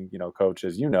difficult thing, coach,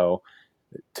 as you know,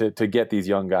 to get these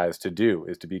young guys to do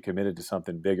is to be committed to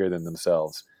something bigger than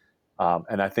themselves.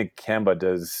 And I think Kemba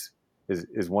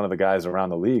is one of the guys around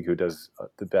the league who does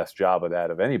the best job of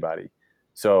that of anybody.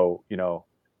 So,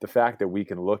 the fact that we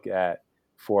can look at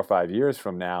 4 or 5 years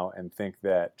from now and think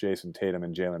that Jason Tatum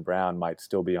and Jaylen Brown might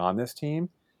still be on this team,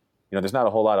 there's not a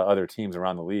whole lot of other teams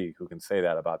around the league who can say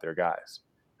that about their guys.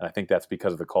 And I think that's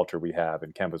because of the culture we have,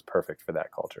 and Kemba's perfect for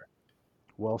that culture.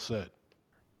 Well said.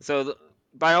 So,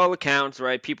 by all accounts,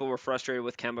 right, people were frustrated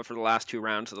with Kemba for the last 2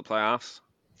 rounds of the playoffs.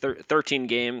 13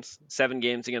 games, 7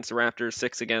 games against the Raptors,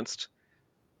 6 against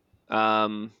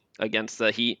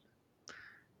the Heat.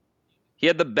 He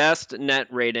had the best net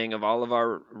rating of all of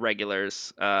our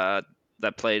regulars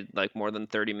that played like more than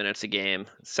 30 minutes a game.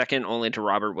 Second only to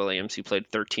Robert Williams, who played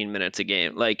 13 minutes a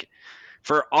game. Like,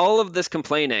 for all of this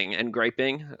complaining and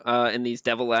griping in these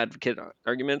devil advocate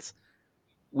arguments,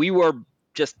 we were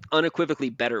just unequivocally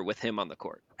better with him on the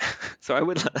court. So I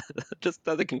would just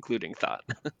as a concluding thought.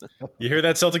 You hear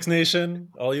that, Celtics Nation?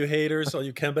 All you haters, all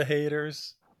you Kemba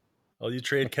haters, all you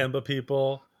trade Kemba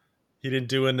people. He didn't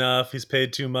do enough. He's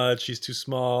paid too much. He's too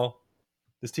small.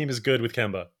 This team is good with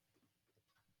Kemba.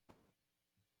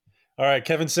 All right,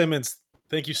 Kevin Simmons,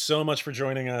 thank you so much for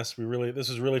joining us. This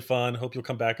was really fun. Hope you'll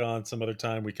come back on some other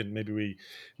time. We can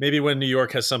maybe when New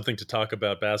York has something to talk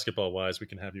about basketball wise, we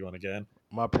can have you on again.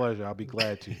 My pleasure. I'll be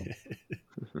glad to.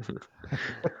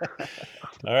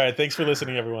 All right, thanks for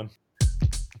listening, everyone.